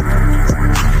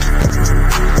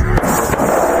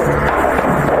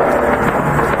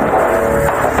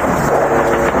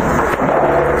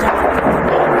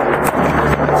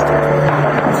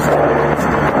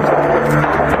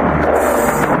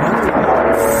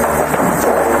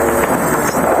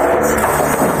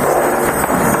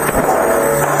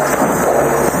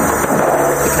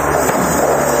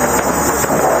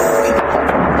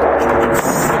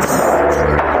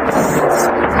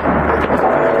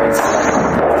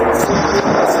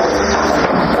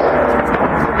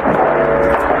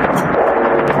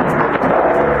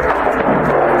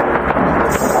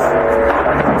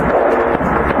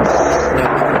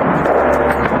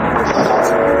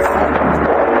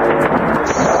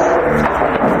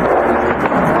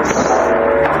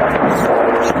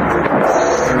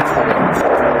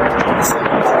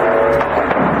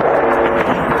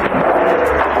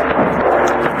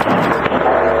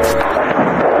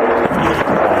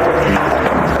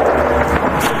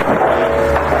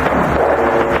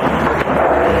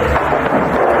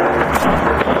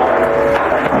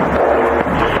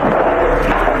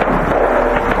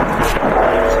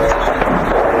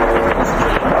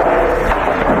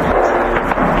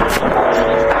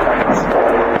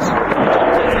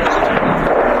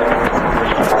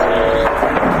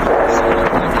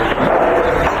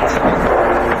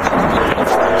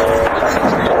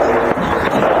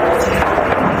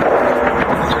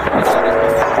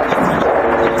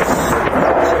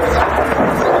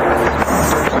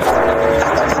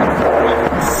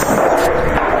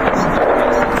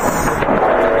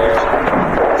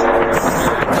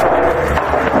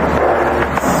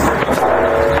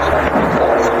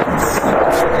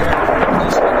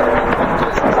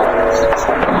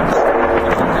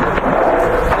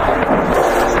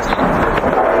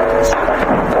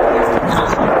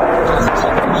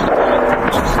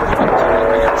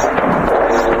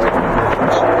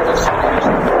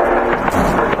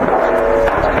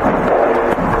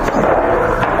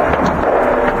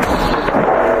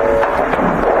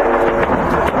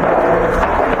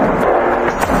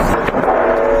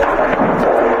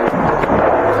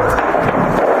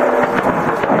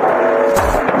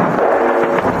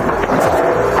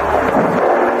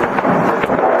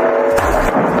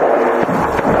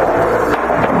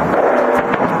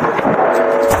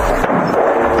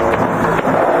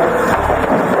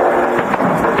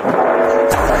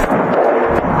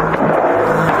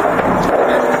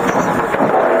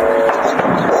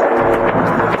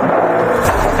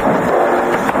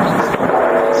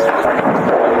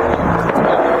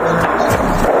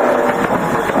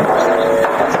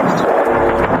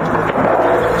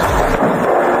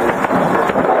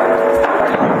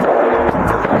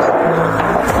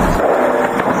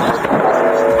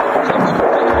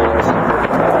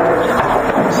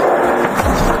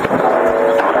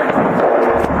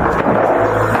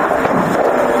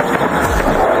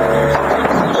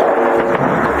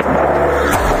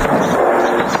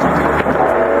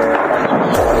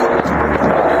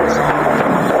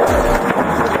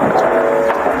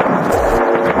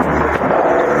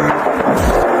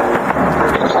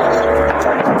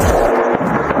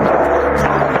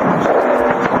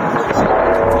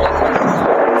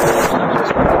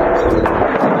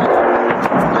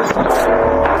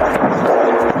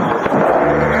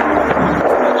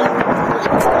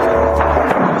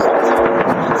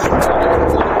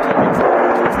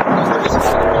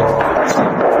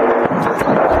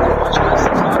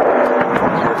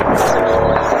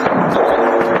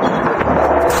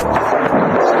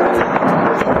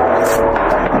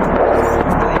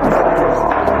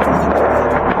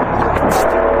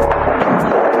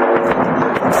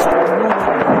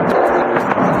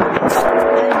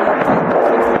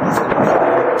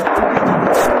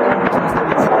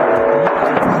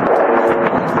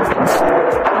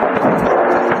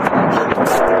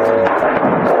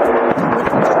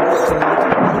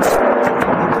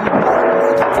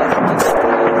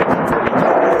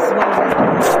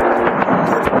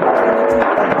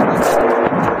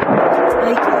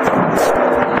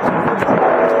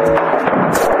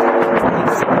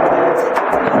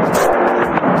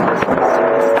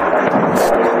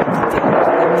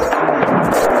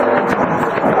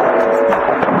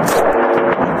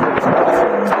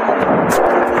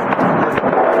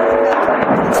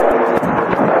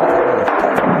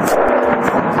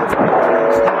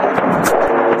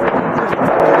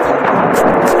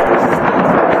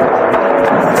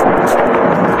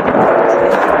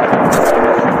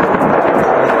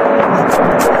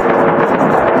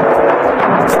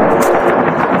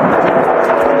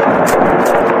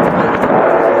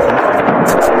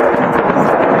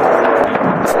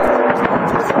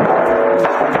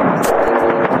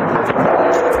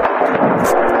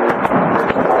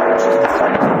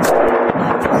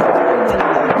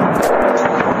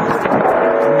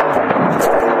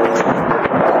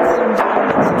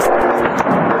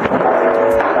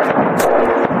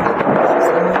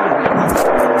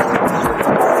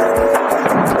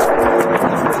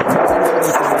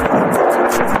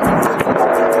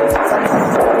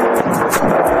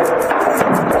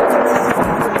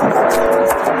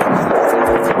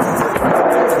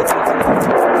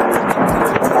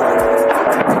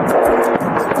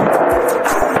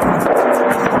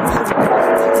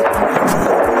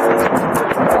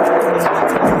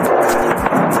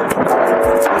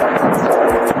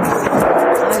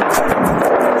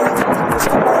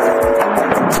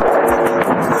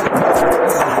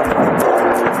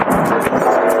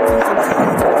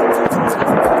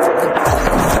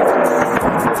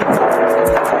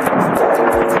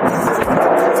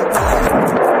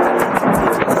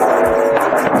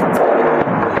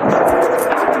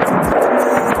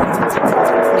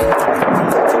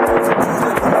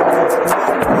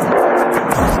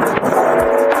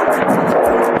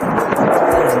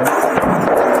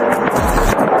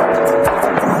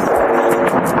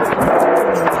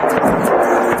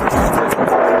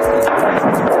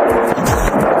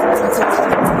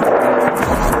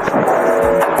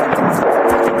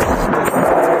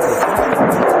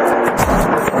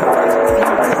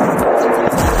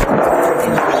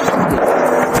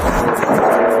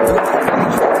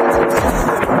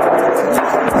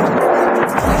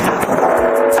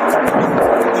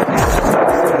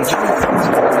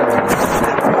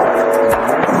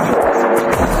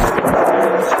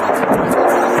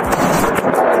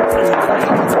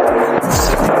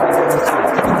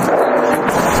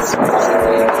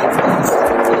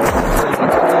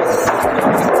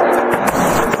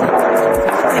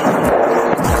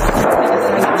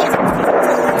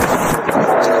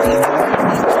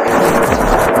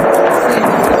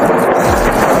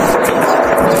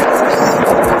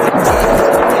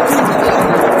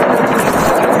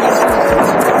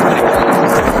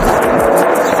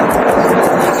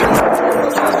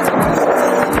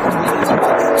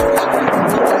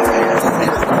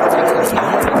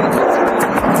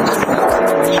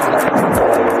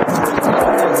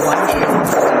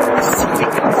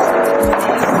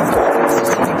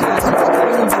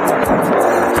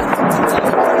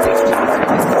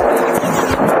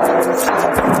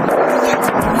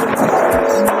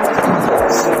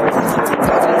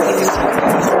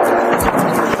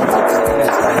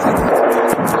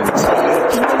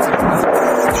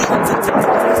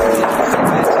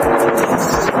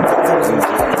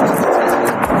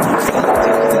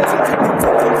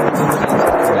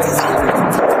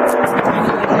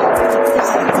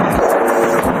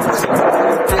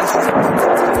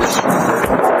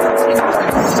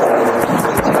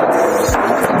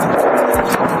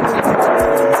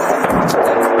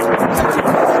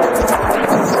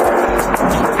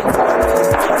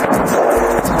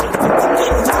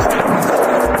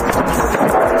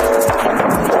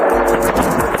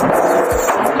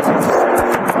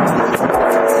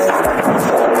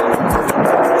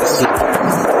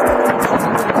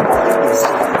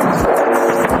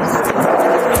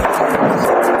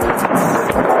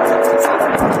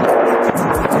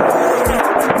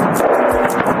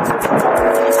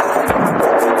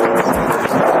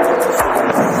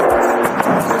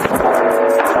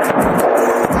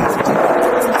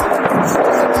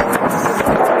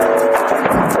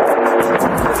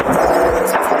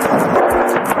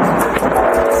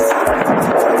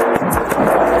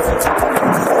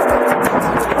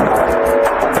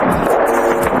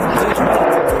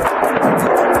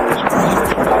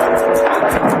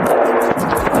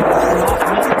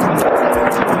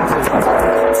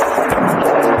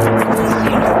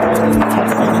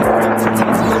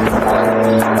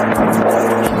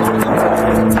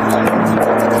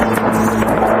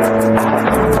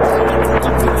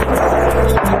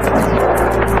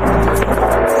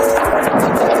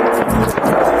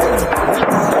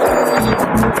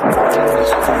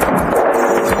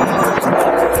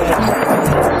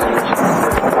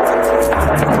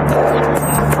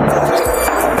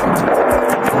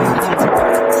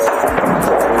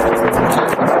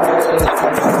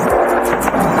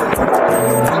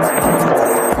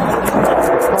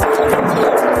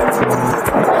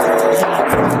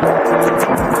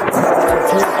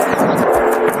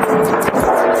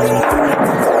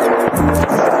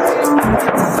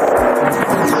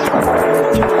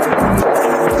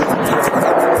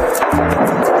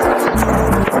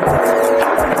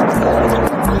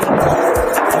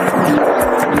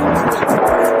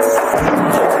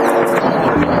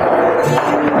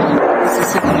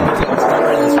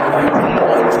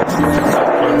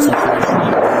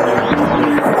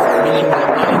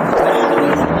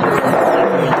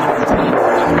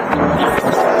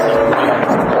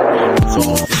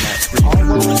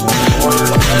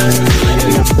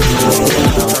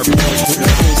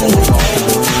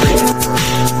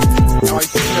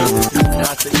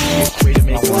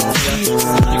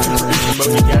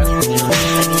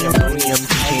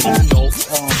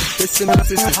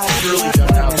synthesis is purely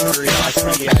done out of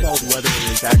curiosity as to whether it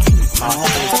is actually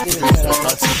possible to produce a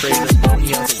concentrated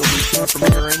ammonia solution from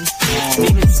urine. And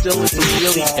even still, it's a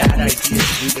really bad idea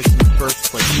to do this in the first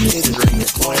place, considering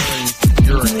that boiling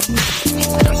urine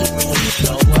doesn't really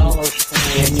smell well,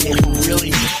 and it really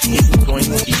isn't going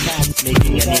to be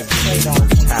making any of the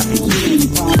neighbors happy.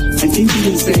 I think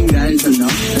even saying that is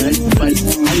enough said, but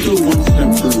I'll go one step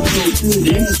further.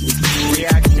 This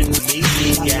reaction made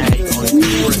me gag on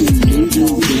numerous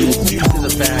occasions due to the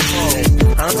fact that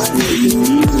concentrated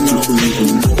needs to take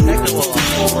a heck of a lot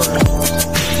more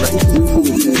regular.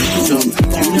 So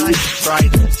do not try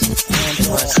this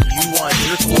unless you want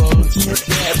your clothes and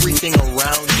everything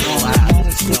around your lab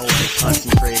to smell like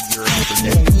concentrated urine for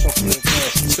days.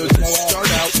 So to start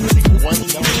out with a 1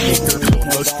 liter beaker filled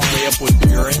most of the way up with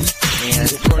urine and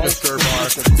throw in a stir bar,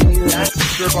 that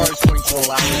stir bar is going to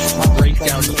allow us to break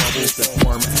down the bubbles that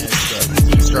form as the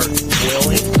tea starts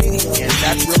boiling, and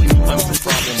that really becomes a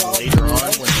problem later on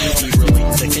when the tea really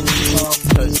thickens,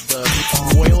 because the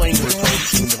boiling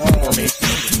results in the formation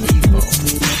of the tea foam,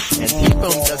 and tea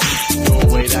foam doesn't go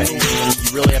away that easily. You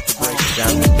really have to break it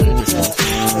down with the different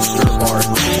stir bars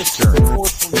and stir.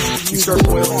 You start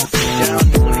boiling the food down,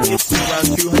 and when it gets to around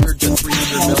 200 to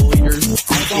 300 milliliters,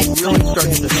 it really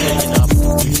starts to thicken up.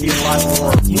 You see a lot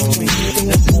more foaming.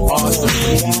 This is awesome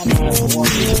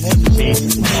when you see the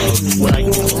taste of what I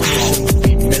call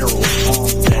the minerals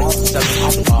that settle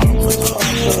on the bottom of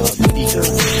the beaker.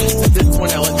 At this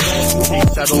point, I let the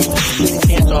taste settle and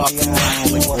hand off the black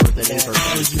liquor that is our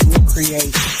solution.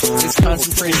 This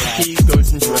concentrated tea goes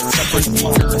into a separate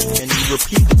beaker, and you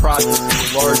repeat the process in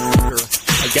a large beaker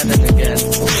again and again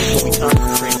until we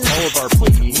concentrate all of our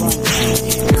tea in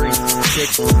a very thick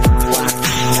black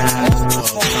mass of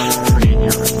concentrated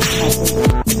urine.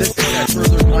 At this point, I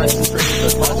further concentrated the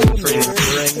concentrated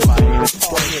urine by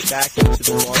pouring it back into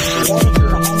the larger beaker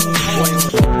twice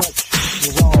as much.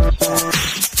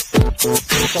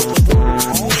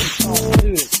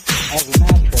 As a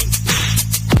nitrate.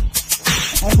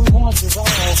 And we want to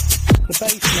dissolve the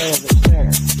base layer that's there.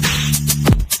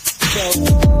 So,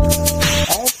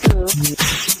 after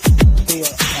the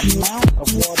amount of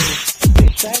water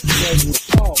is saturated with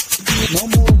salt, no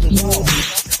more dissolving.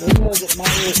 It doesn't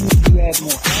matter if you add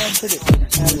more acid, it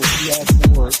doesn't matter if you add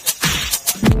more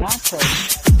nitrate.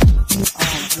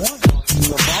 Once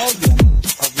the volume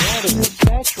of water is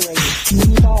saturated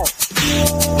with salt,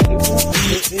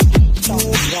 it just stops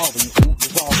dissolving. It won't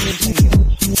dissolve anything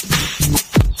else.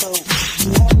 So, you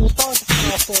have to start the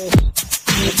process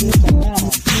with this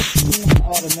amount. You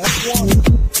add enough water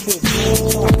to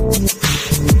absorb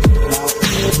salt. Now,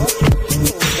 the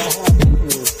materials I have in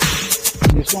here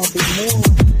is going to be more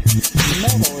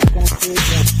metal. It's going to create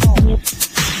more salt.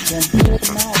 Then this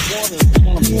amount of water is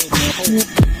going to be able to hold.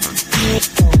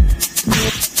 So,